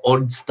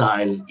 old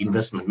style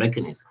investment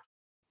mechanism.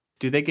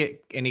 Do they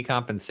get any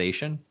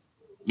compensation?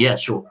 Yeah,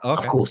 sure, of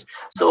Okay. course.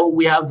 So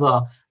we have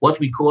what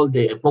we call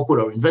the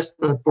popular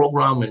investment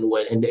program,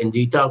 and the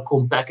entire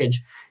comp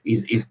package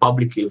is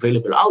publicly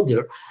available out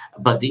there.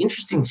 But the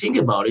interesting thing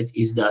about it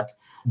is that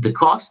the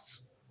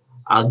costs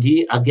are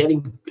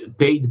getting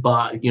paid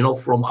by,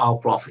 from our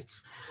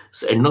profits,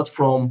 so, and not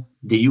from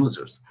the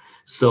users.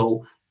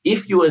 So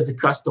if you as a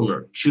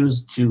customer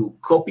choose to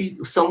copy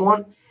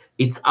someone,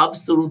 it's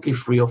absolutely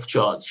free of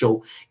charge.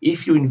 So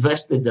if you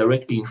invested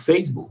directly in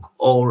Facebook,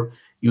 or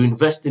you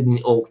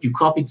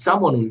copied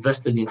someone who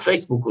invested in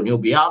Facebook on your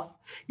behalf,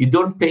 you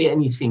don't pay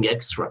anything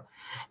extra.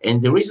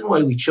 And the reason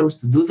why we chose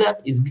to do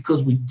that is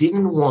because we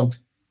didn't want,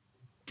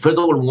 first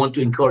of all, we want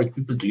to encourage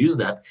people to use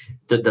that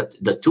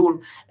tool,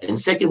 and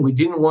second, we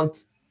didn't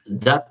want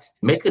that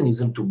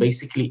mechanism to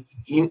basically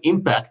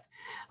impact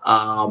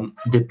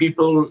the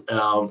people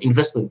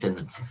investment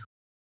tendencies.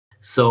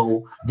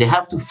 So they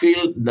have to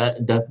feel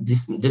that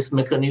this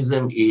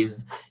mechanism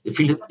is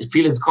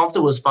feel as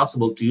comfortable as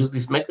possible to use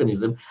this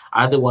mechanism.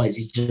 Otherwise,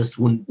 it just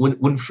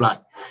wouldn't fly.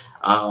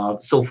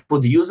 So for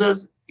the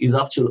users, is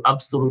actually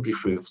absolutely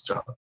free of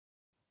charge.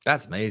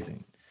 That's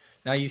amazing.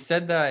 Now, you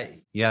said that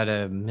you had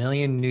 1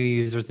 million new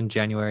users in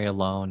January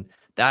alone.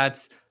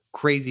 That's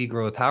crazy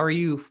growth. How are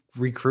you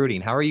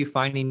recruiting? How are you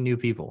finding new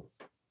people?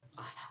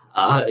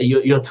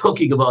 You're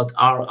talking about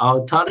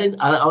our talents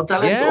or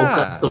Yeah.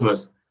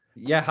 customers?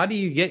 Yeah. How do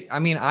you get? I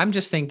mean, I'm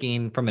just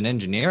thinking from an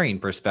engineering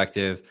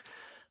perspective,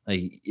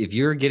 like if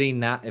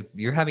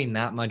you're having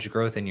that much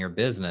growth in your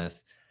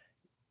business,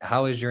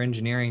 how is your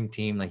engineering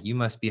team? Like, you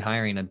must be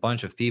hiring a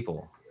bunch of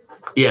people.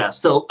 Yeah,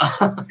 so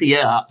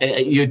yeah,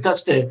 you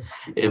touched a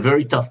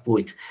very tough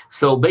point.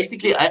 So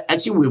basically,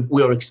 actually,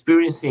 we are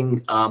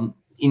experiencing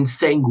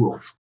insane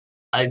growth.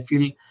 I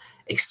feel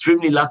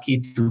extremely lucky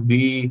to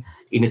be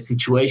in a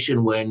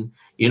situation when,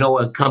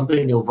 a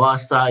company of our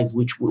size,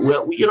 which we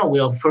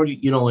are fairly,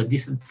 a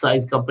decent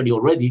sized company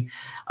already,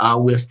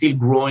 we're still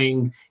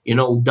growing,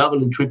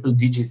 double and triple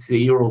digits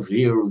year over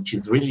year, which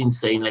is really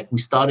insane. Like, we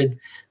started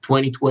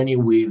 2020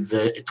 with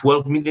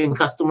 12 million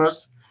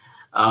customers.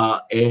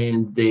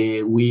 And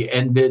we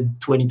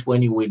ended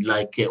 2020 with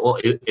like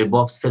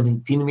above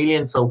 17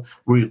 million. So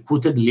we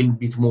recruited a little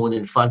bit more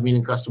than 5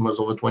 million customers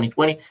over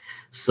 2020.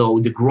 So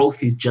the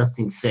growth is just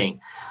insane.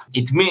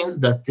 It means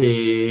that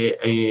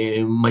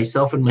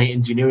myself and my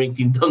engineering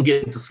team don't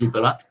get to sleep a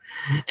lot,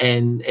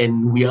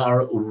 and we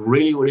are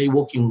really, really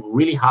working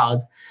really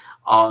hard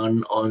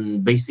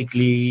on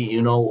basically,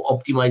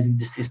 optimizing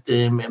the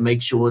system and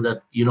make sure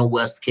that,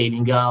 we're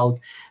scaling out,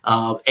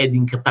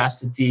 adding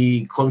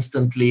capacity,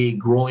 constantly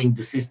growing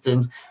the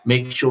systems,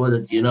 make sure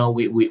that,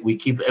 we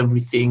keep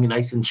everything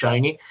nice and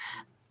shiny.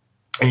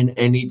 And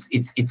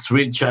it's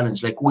real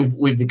challenge. Like,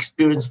 we've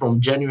experienced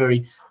from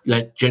January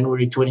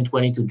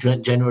 2020 to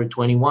January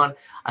 21,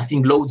 I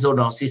think loads on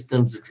our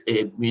systems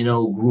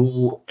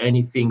grew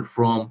anything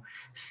from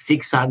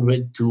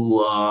 600 to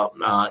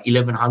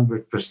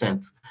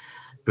 1100%.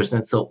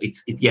 So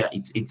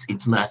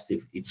it's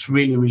massive. It's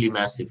really, really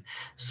massive.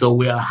 So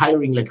we are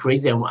hiring like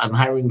crazy. I'm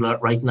hiring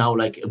right now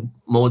like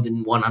more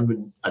than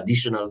 100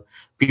 additional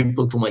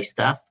people to my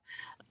staff.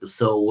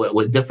 So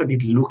we're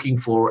definitely looking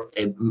for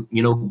a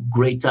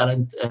great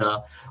talent who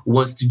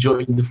wants to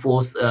join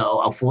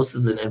our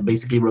forces, and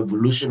basically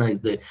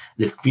revolutionize the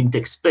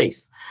fintech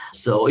space.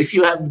 So if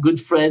you have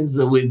good friends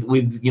with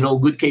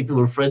good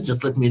capable friends,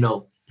 just let me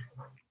know.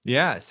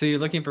 Yeah. So you're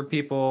looking for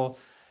people.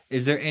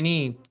 Is there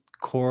any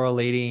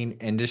correlating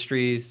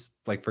industries?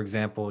 Like, for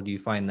example, do you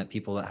find that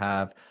people that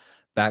have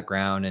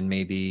background and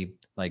maybe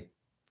like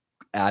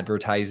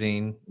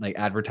advertising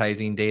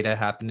data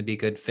happen to be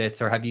good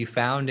fits? Or have you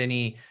found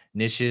any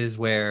niches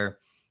where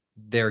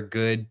they're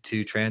good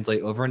to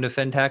translate over into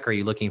fintech? Or are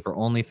you looking for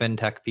only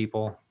fintech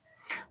people?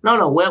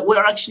 No.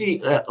 We're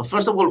actually,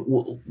 first of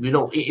all,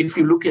 if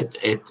you look at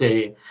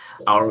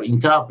our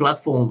entire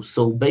platform,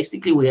 so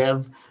basically we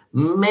have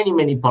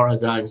many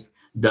paradigms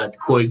that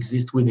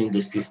coexist within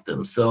the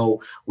system.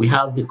 So we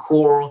have the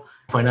core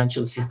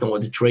financial system or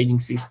the trading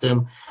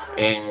system,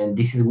 and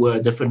this is where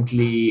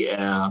definitely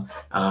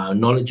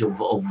knowledge of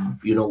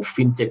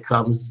fintech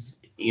comes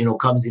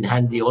in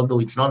handy.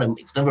 Although it's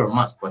never a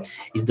must, but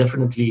it's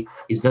definitely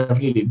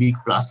a big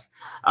plus.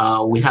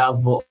 We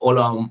have all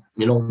our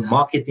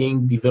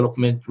marketing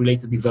development,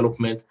 related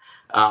development,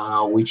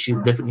 which is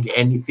definitely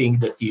anything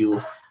that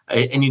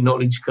any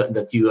knowledge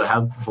that you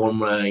have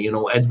from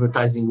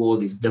advertising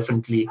world is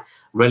definitely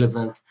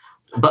relevant.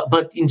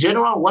 But in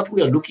general, what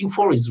we are looking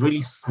for is really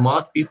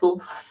smart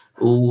people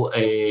who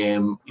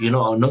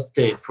are not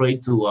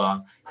afraid to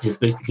just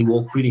basically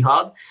work pretty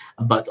hard,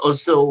 but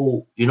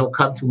also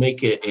come to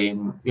make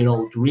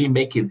to really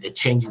make a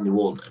change in the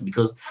world,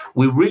 because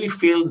we really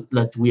feel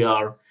that we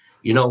are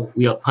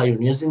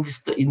pioneers in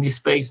this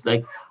space.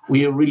 Like,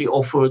 we really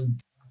offered,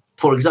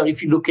 for example,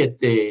 if you look at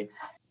the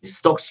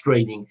stocks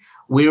trading,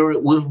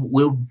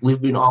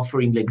 we've been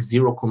offering like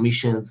zero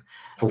commissions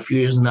for a few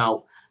years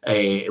now.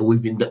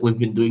 We've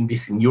been doing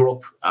this in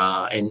Europe,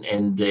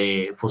 and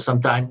for some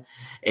time,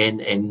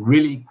 and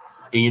really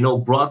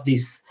brought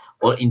this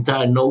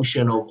entire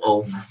notion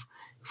of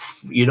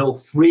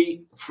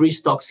free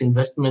stocks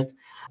investment.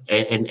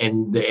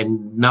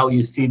 And now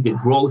you see the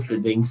growth,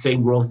 the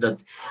insane growth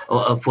that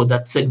for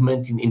that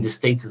segment in the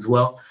States as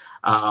well.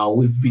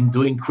 We've been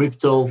doing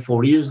crypto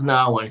for years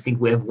now. I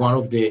think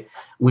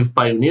we've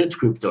pioneered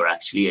crypto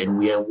actually, and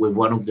we're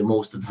one of the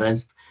most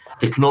advanced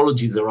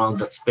technologies around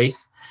that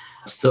space.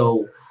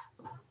 So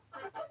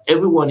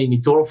everyone in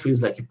eToro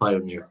feels like a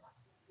pioneer.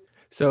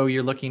 So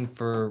you're looking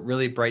for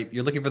really bright.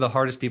 You're looking for the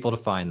hardest people to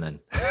find, then.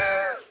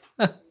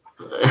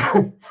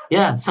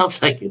 Yeah, sounds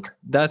like it.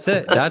 That's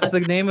it. That's the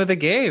name of the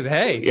game.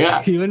 Hey,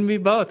 Yeah. you and me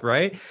both,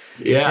 right?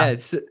 Yeah.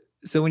 It's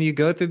so when you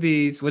go through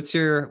these, what's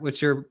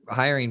your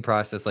hiring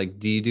process like?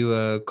 Do you do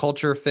a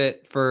culture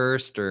fit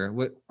first, or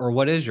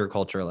what is your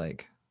culture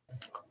like?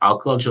 Our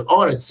culture.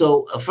 All right.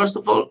 So first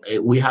of all,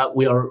 we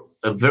are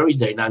a very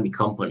dynamic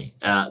company,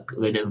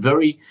 with a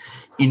very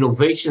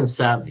innovation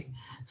savvy.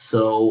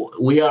 So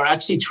we are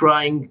actually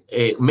trying,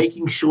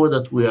 making sure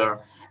that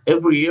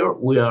every year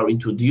we are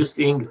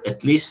introducing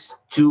at least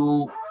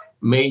two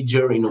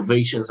major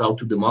innovations out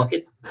to the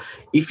market.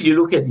 If you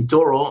look at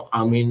eToro,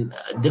 I mean,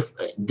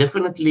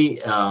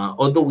 definitely,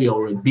 although we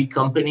are a big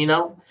company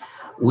now,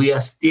 we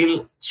are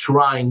still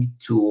trying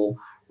to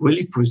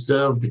really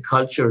preserve the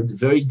culture, the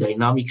very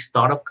dynamic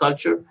startup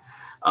culture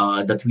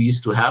that we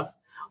used to have.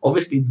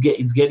 Obviously,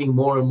 it's getting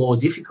more and more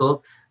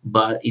difficult,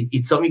 but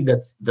it's something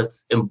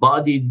that's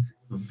embodied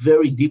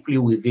very deeply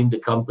within the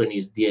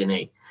company's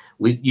DNA.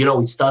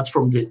 It starts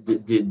from the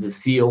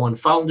CEO and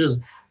founders,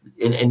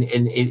 and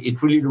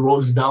it really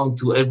rolls down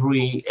to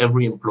every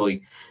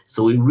employee.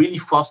 So we really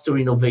foster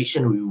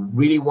innovation. We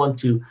really want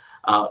to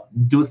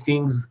do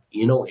things,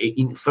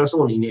 first of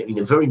all, in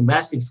a very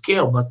massive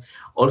scale, but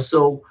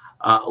also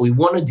we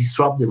want to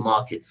disrupt the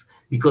markets,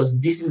 because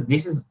this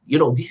is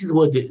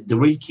where the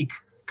real kick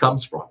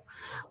comes from.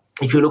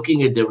 If you're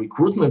looking at the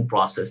recruitment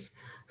process,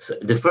 so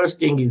the first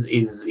thing is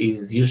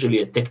usually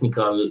a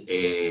technical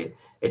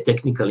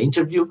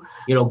interview.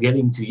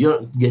 Getting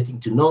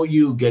to know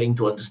you, getting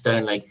to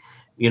understand, like,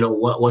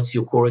 what's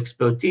your core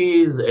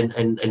expertise,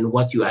 and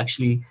what you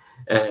actually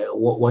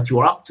what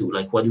you're up to,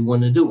 like what you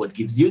want to do, what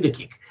gives you the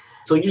kick.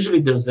 So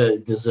usually there's a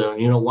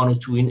one or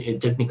two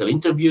technical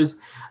interviews,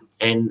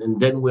 and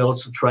then we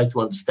also try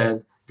to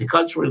understand the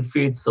cultural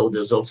fit. So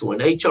there's also an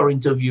HR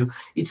interview.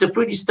 It's a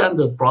pretty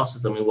standard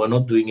process. I mean, we're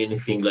not doing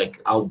anything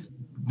like out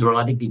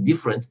dramatically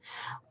different,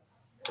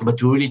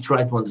 but we really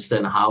try to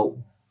understand how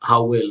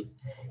well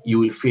you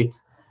will fit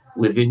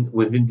within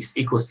this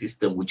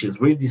ecosystem, which is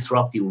really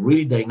disruptive,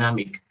 really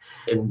dynamic,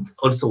 and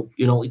also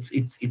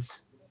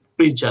it's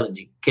pretty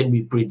challenging. Can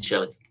be pretty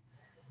challenging.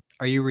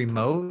 Are you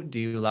remote? Do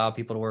you allow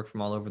people to work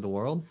from all over the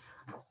world?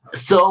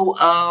 So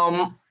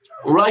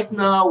right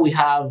now we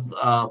have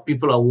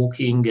people are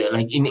working,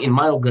 like in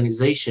my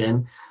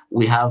organization.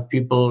 We have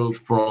people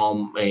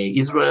from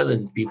Israel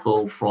and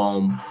people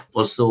from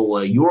also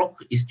Europe,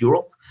 East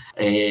Europe.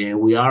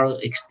 We are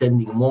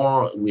extending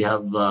more.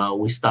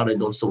 We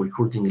started also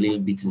recruiting a little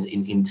bit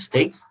in the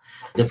States.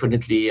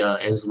 Definitely,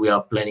 as we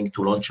are planning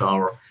to launch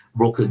our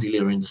broker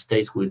dealer in the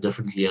States, we're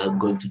definitely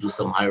going to do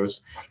some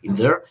hires in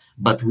there.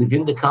 But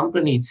within the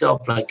company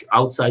itself, like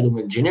outside of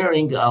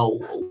engineering,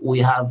 we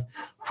have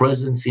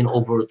presence in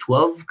over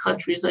 12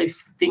 countries, I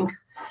think.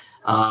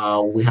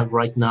 We have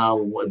right now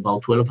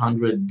about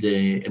 1,200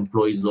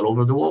 employees all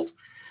over the world.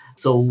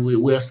 So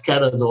we are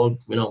scattered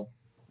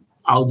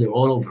out there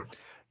all over.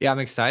 Yeah, I'm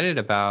excited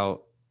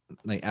about,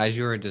 like, as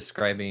you were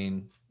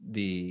describing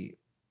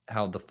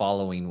how the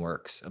following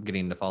works of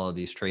getting to follow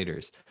these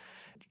traders.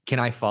 Can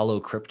I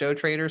follow crypto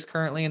traders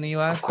currently in the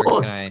US? Of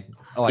course. Or can I?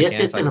 Oh, I Yes,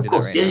 can. yes, So I and can of do that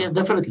course, right yeah, now. yeah,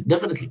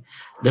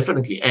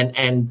 definitely.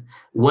 And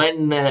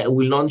when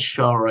we launch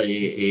our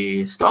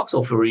stocks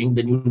offering,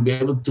 then you'll be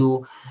able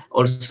to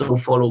also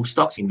follow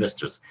stocks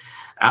investors.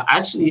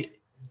 Actually,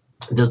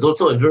 there's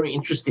also a very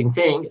interesting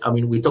thing. I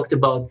mean, we talked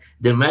about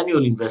the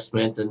manual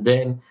investment, and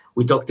then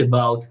we talked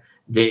about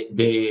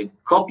the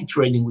copy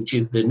trading, which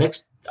is the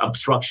next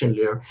abstraction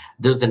layer.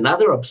 There's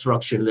another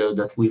abstraction layer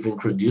that we've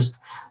introduced,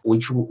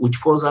 which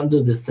falls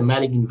under the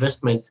thematic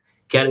investment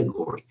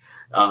category.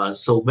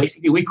 So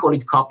basically, we call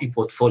it copy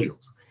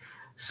portfolios.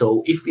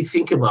 So if we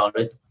think about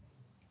it,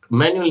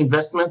 manual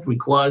investment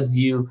requires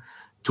you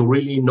to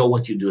really know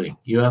what you're doing.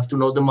 You have to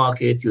know the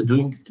market. You're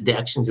doing the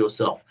actions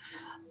yourself.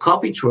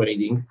 Copy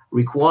trading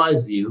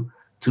requires you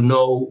to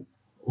know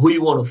who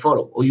you want to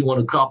follow, who you want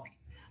to copy.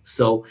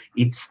 So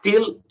it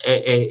still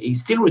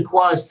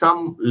requires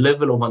some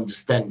level of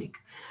understanding.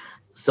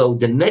 So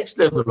the next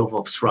level of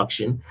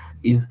obstruction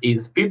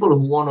is people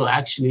who want to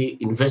actually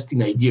invest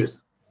in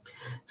ideas.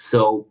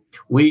 So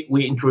we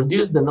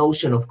introduced the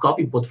notion of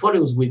copy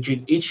portfolios, which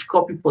each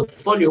copy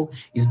portfolio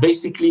is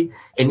basically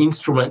an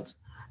instrument,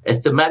 a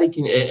thematic,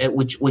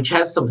 which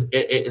has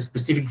a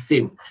specific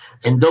theme.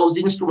 And those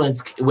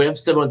instruments, we have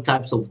several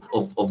types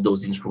of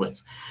those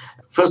instruments.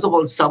 First of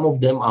all, some of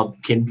them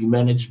can be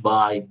managed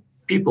by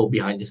people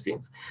behind the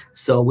scenes.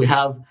 So we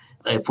have,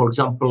 for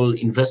example,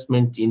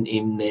 investment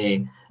in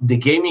the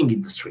gaming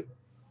industry,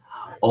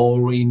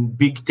 or in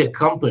big tech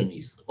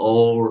companies,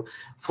 or,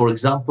 for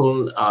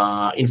example,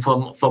 in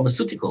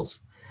pharmaceuticals.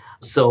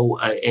 So,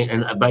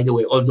 and by the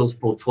way, all those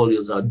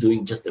portfolios are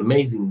doing just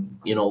amazing,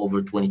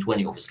 over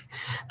 2020, obviously.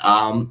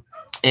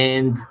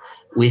 And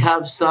we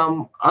have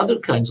some other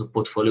kinds of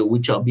portfolio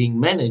which are being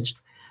managed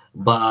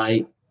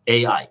by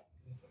AI,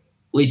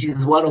 which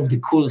is one of the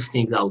coolest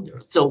things out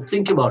there. So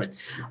think about it.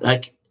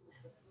 Like,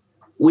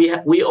 we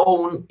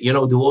own,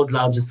 the world's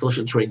largest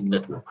social trading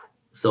network.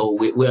 So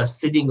we are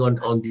sitting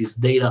on this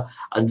data,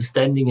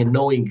 understanding and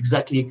knowing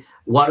exactly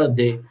what are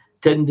the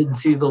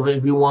tendencies of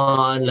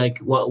everyone, like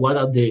what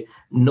are the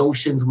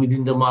notions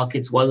within the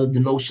markets, what are the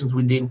notions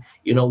within,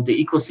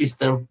 the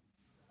ecosystem.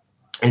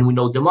 And we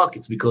know the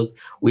markets because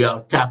we are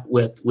tapped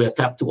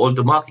to all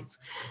the markets.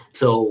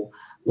 So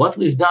what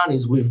we've done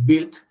is we've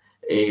built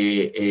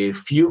a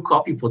few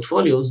copy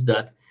portfolios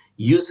that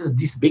uses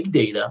this big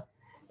data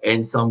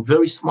and some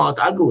very smart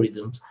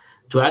algorithms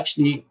to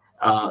actually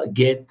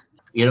get,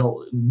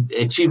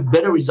 achieve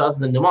better results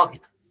than the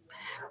market.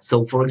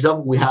 So, for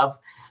example, we have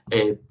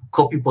a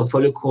copy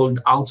portfolio called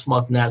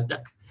Outsmart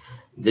Nasdaq.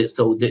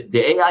 So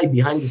the AI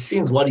behind the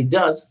scenes, what it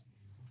does,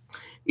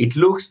 it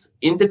looks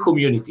in the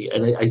community,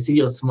 and I see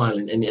you're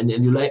smiling, and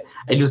you like,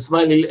 and you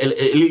smile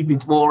a little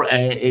bit more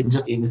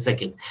just in a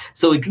second.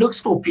 So it looks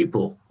for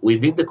people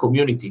within the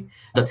community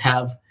that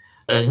have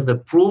a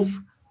proof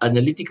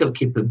analytical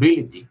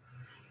capability,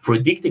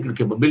 predictable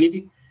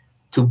capability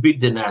to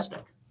beat the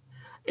Nasdaq.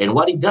 And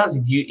what it does,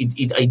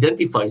 it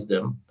identifies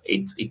them,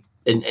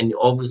 and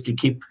obviously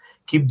keep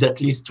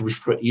that list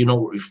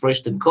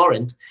refreshed and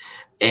current,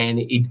 and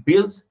it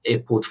builds a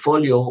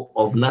portfolio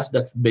of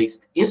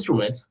Nasdaq-based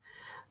instruments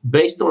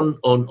based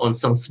on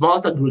some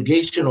smart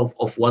aggregation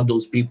of what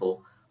those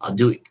people are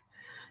doing.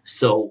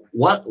 So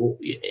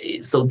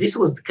this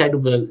was kind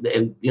of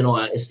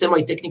a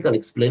semi-technical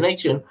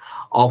explanation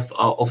of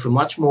a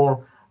much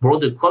more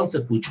broader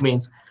concept, which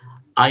means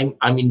I'm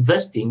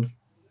investing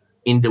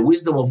in the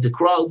wisdom of the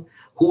crowd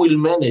who will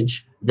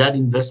manage that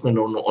investment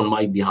on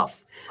my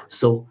behalf.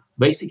 So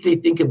basically,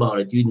 think about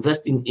it. You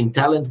invest in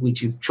talent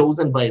which is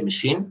chosen by a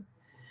machine,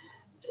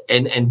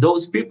 and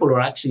those people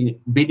are actually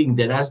bidding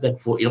the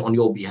Nasdaq on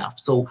your behalf.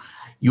 So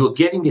you're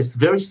getting this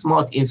very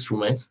smart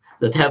instruments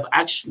that have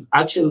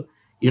actual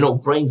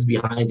brains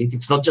behind it.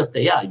 It's not just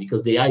AI,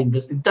 because the AI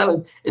invests in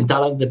talent, and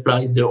talent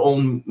applies their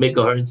own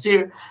megahertz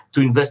here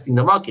to invest in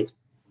the market.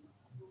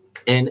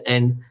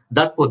 And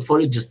that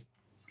portfolio just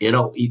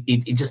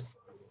it just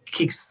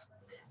kicks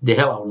the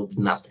hell out of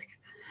the Nasdaq.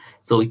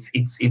 So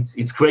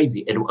it's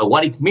crazy. And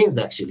what it means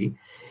actually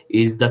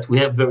is that we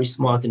have very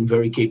smart and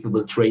very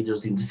capable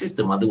traders in the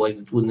system.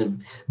 Otherwise, it wouldn't have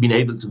been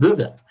able to do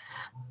that.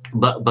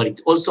 But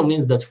it also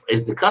means that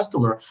as the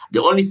customer,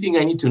 the only thing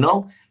I need to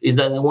know is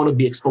that I want to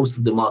be exposed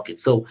to the market.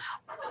 So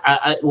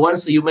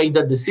once you make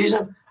that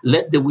decision,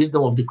 let the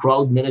wisdom of the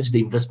crowd manage the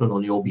investment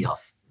on your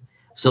behalf.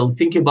 So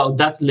think about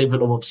that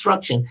level of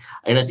abstraction.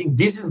 And I think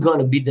this is going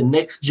to be the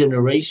next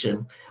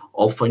generation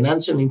of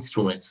financial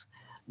instruments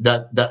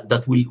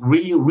that will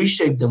really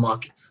reshape the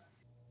markets.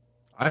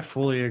 I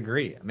fully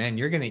agree. Man,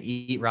 you're going to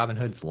eat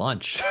Robinhood's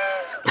lunch.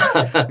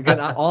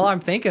 Because all I'm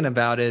thinking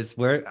about is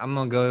where I'm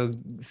going to go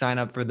sign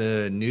up for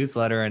the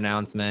newsletter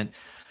announcement.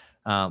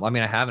 I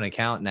mean, I have an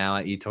account now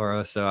at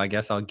eToro, so I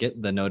guess I'll get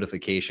the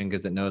notification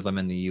because it knows I'm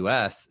in the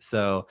US.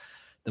 So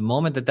the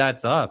moment that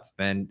that's up,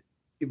 and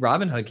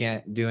Robinhood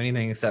can't do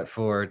anything except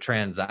for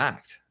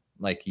transact.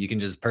 Like, you can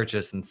just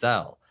purchase and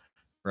sell,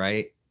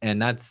 right?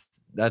 And that's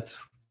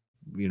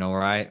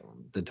where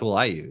the tool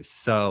I use.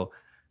 So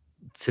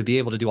to be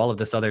able to do all of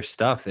this other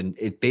stuff, and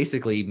it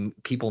basically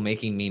people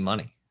making me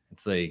money.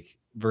 It's like,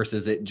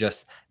 versus it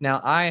just, now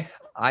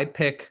I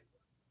pick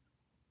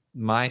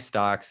my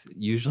stocks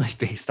usually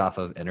based off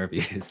of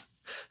interviews.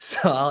 So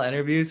I'll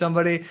interview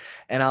somebody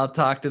and I'll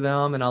talk to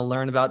them and I'll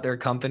learn about their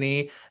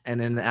company. And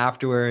then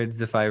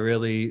afterwards, if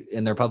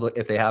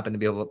they happen to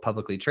be able to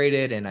publicly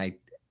traded, and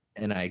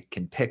I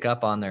can pick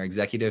up on their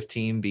executive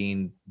team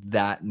being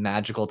that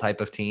magical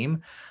type of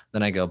team,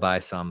 then I go buy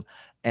some.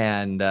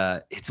 And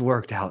it's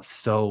worked out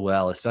so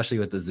well, especially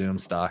with the Zoom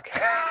stock.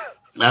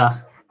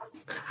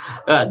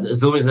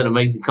 Zoom is an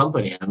amazing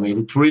company. I mean,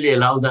 it really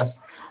allowed us.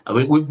 I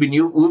mean, we've been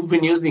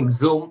using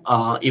Zoom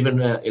even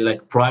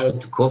like prior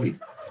to COVID,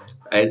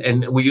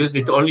 and we used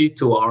it only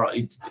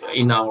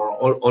in our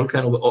all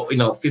kind of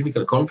in our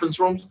physical conference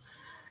rooms,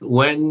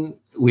 when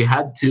we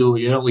had to,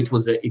 it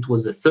was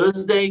a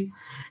Thursday,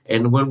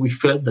 and when we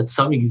felt that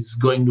something is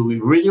going to be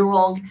really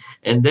wrong,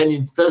 and then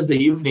in Thursday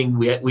evening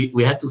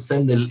we had to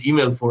send an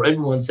email for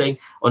everyone saying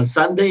on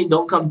Sunday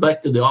don't come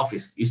back to the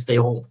office, you stay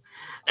home,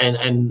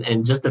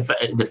 and just the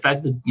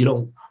fact that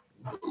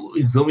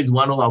Zoom is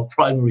one of our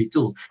primary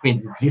tools. I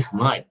mean, at least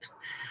mine.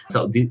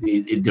 So they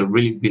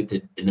really built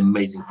an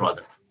amazing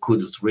product.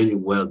 Kudos, really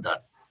well done.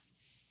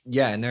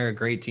 Yeah, and they're a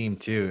great team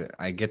too.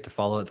 I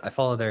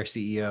follow their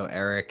CEO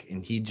Eric,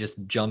 and he just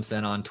jumps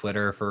in on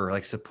Twitter for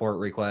like support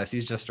requests.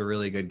 He's just a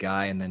really good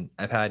guy. And then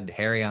I've had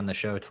Harry on the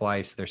show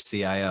twice, their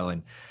CIO,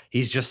 and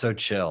he's just so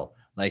chill.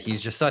 Like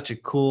he's just such a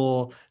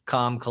cool,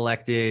 calm,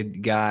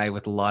 collected guy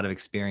with a lot of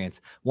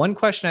experience. One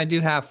question I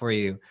do have for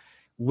you: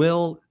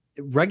 will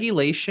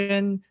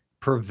regulation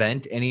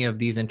prevent any of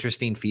these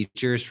interesting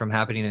features from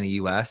happening in the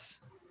US?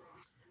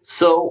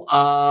 So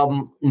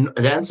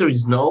the answer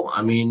is no.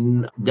 I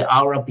mean,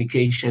 our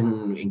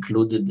application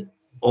included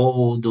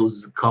all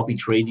those copy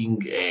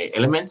trading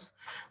elements.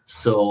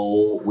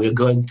 So we're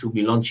going to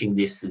be launching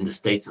this in the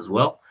States as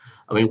well.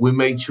 I mean, we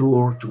made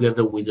sure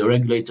together with the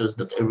regulators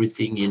that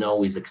everything,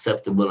 is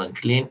acceptable and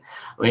clean.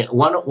 I mean,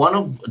 one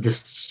of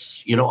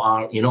this,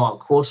 our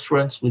core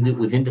strengths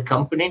within the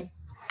company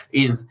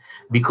is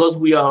because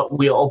we are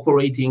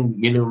operating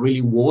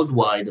really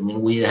worldwide. I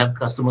mean, we have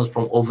customers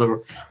from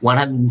over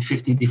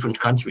 150 different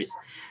countries,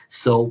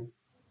 so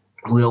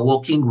we are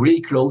working really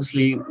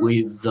closely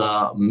with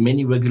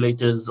many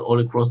regulators all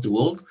across the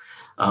world,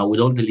 with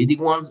all the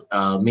leading ones,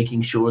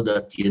 making sure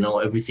that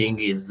everything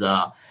is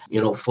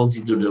falls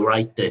into the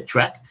right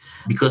track,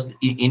 because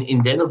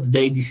in the end of the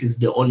day, this is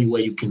the only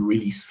way you can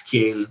really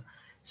scale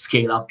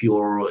up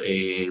your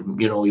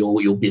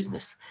your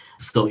business.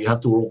 So you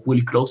have to work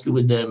really closely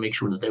with them, make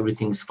sure that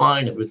everything's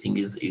fine, everything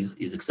is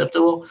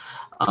acceptable.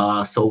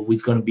 So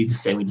it's going to be the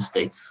same in the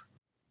States.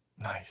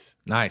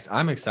 Nice.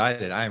 I'm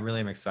excited. I really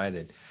am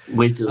excited.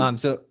 Way too.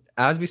 So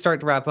as we start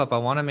to wrap up, I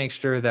want to make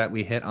sure that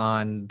we hit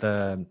on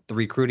the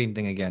recruiting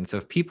thing again. So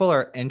if people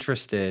are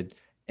interested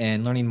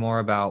in learning more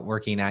about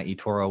working at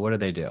eToro, what do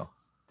they do?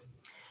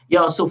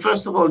 Yeah, so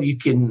first of all, you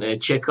can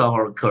check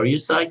our career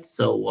site.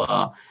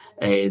 So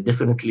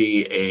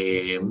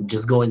definitely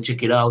just go and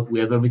check it out.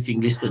 We have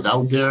everything listed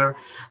out there.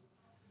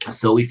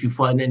 So if you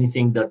find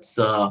anything that's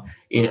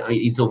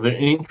is of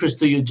interest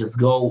to you, just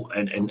go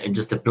and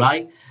just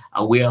apply.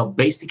 We are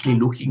basically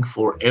looking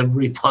for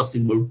every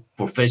possible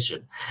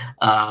profession.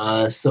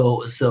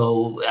 So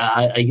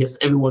I guess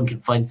everyone can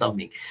find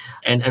something,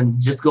 and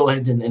just go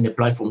ahead and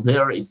apply from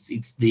there. It's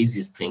the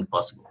easiest thing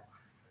possible.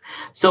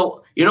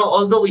 So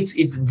although it's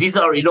these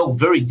are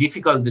very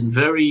difficult and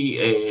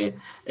very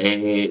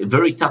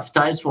tough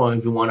times for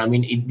everyone. I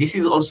mean, this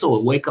is also a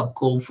wake up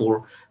call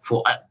for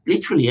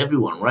literally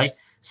everyone, right?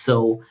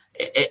 So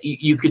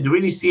you could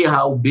really see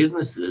how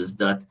businesses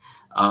that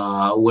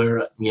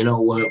were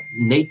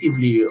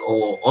natively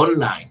or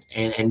online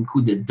and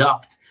could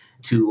adapt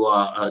to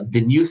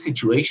the new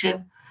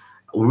situation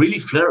really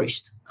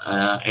flourished,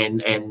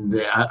 and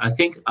I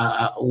think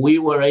we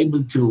were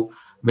able to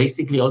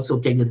basically also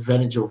take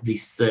advantage of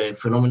this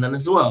phenomenon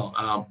as well.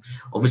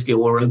 Obviously,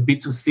 we're a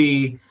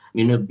B2C,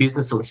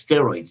 business on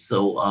steroids.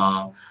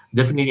 So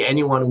definitely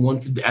anyone who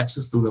wanted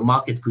access to the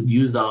market could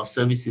use our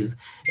services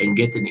and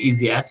get an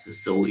easy access.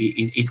 So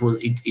it was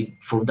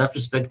from that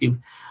perspective,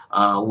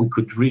 we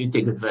could really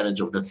take advantage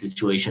of that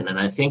situation. And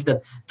I think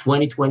that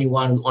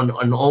 2021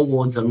 on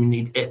onwards, I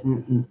mean,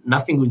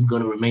 nothing is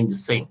going to remain the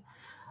same.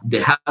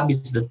 The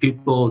habits that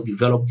people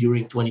developed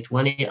during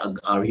 2020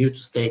 are here to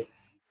stay.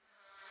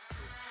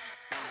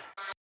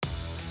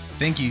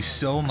 Thank you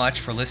so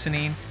much for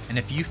listening, and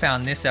if you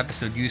found this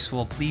episode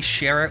useful, please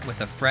share it with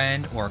a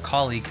friend or a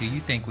colleague who you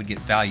think would get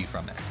value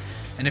from it.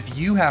 And if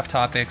you have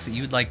topics that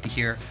you'd like to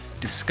hear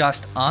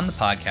discussed on the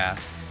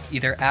podcast,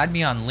 either add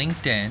me on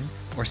LinkedIn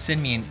or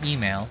send me an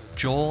email,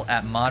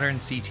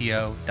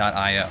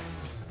 joel@moderncto.io.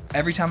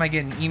 Every time I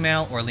get an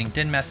email or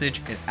LinkedIn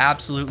message, it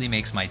absolutely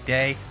makes my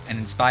day and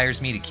inspires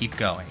me to keep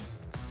going.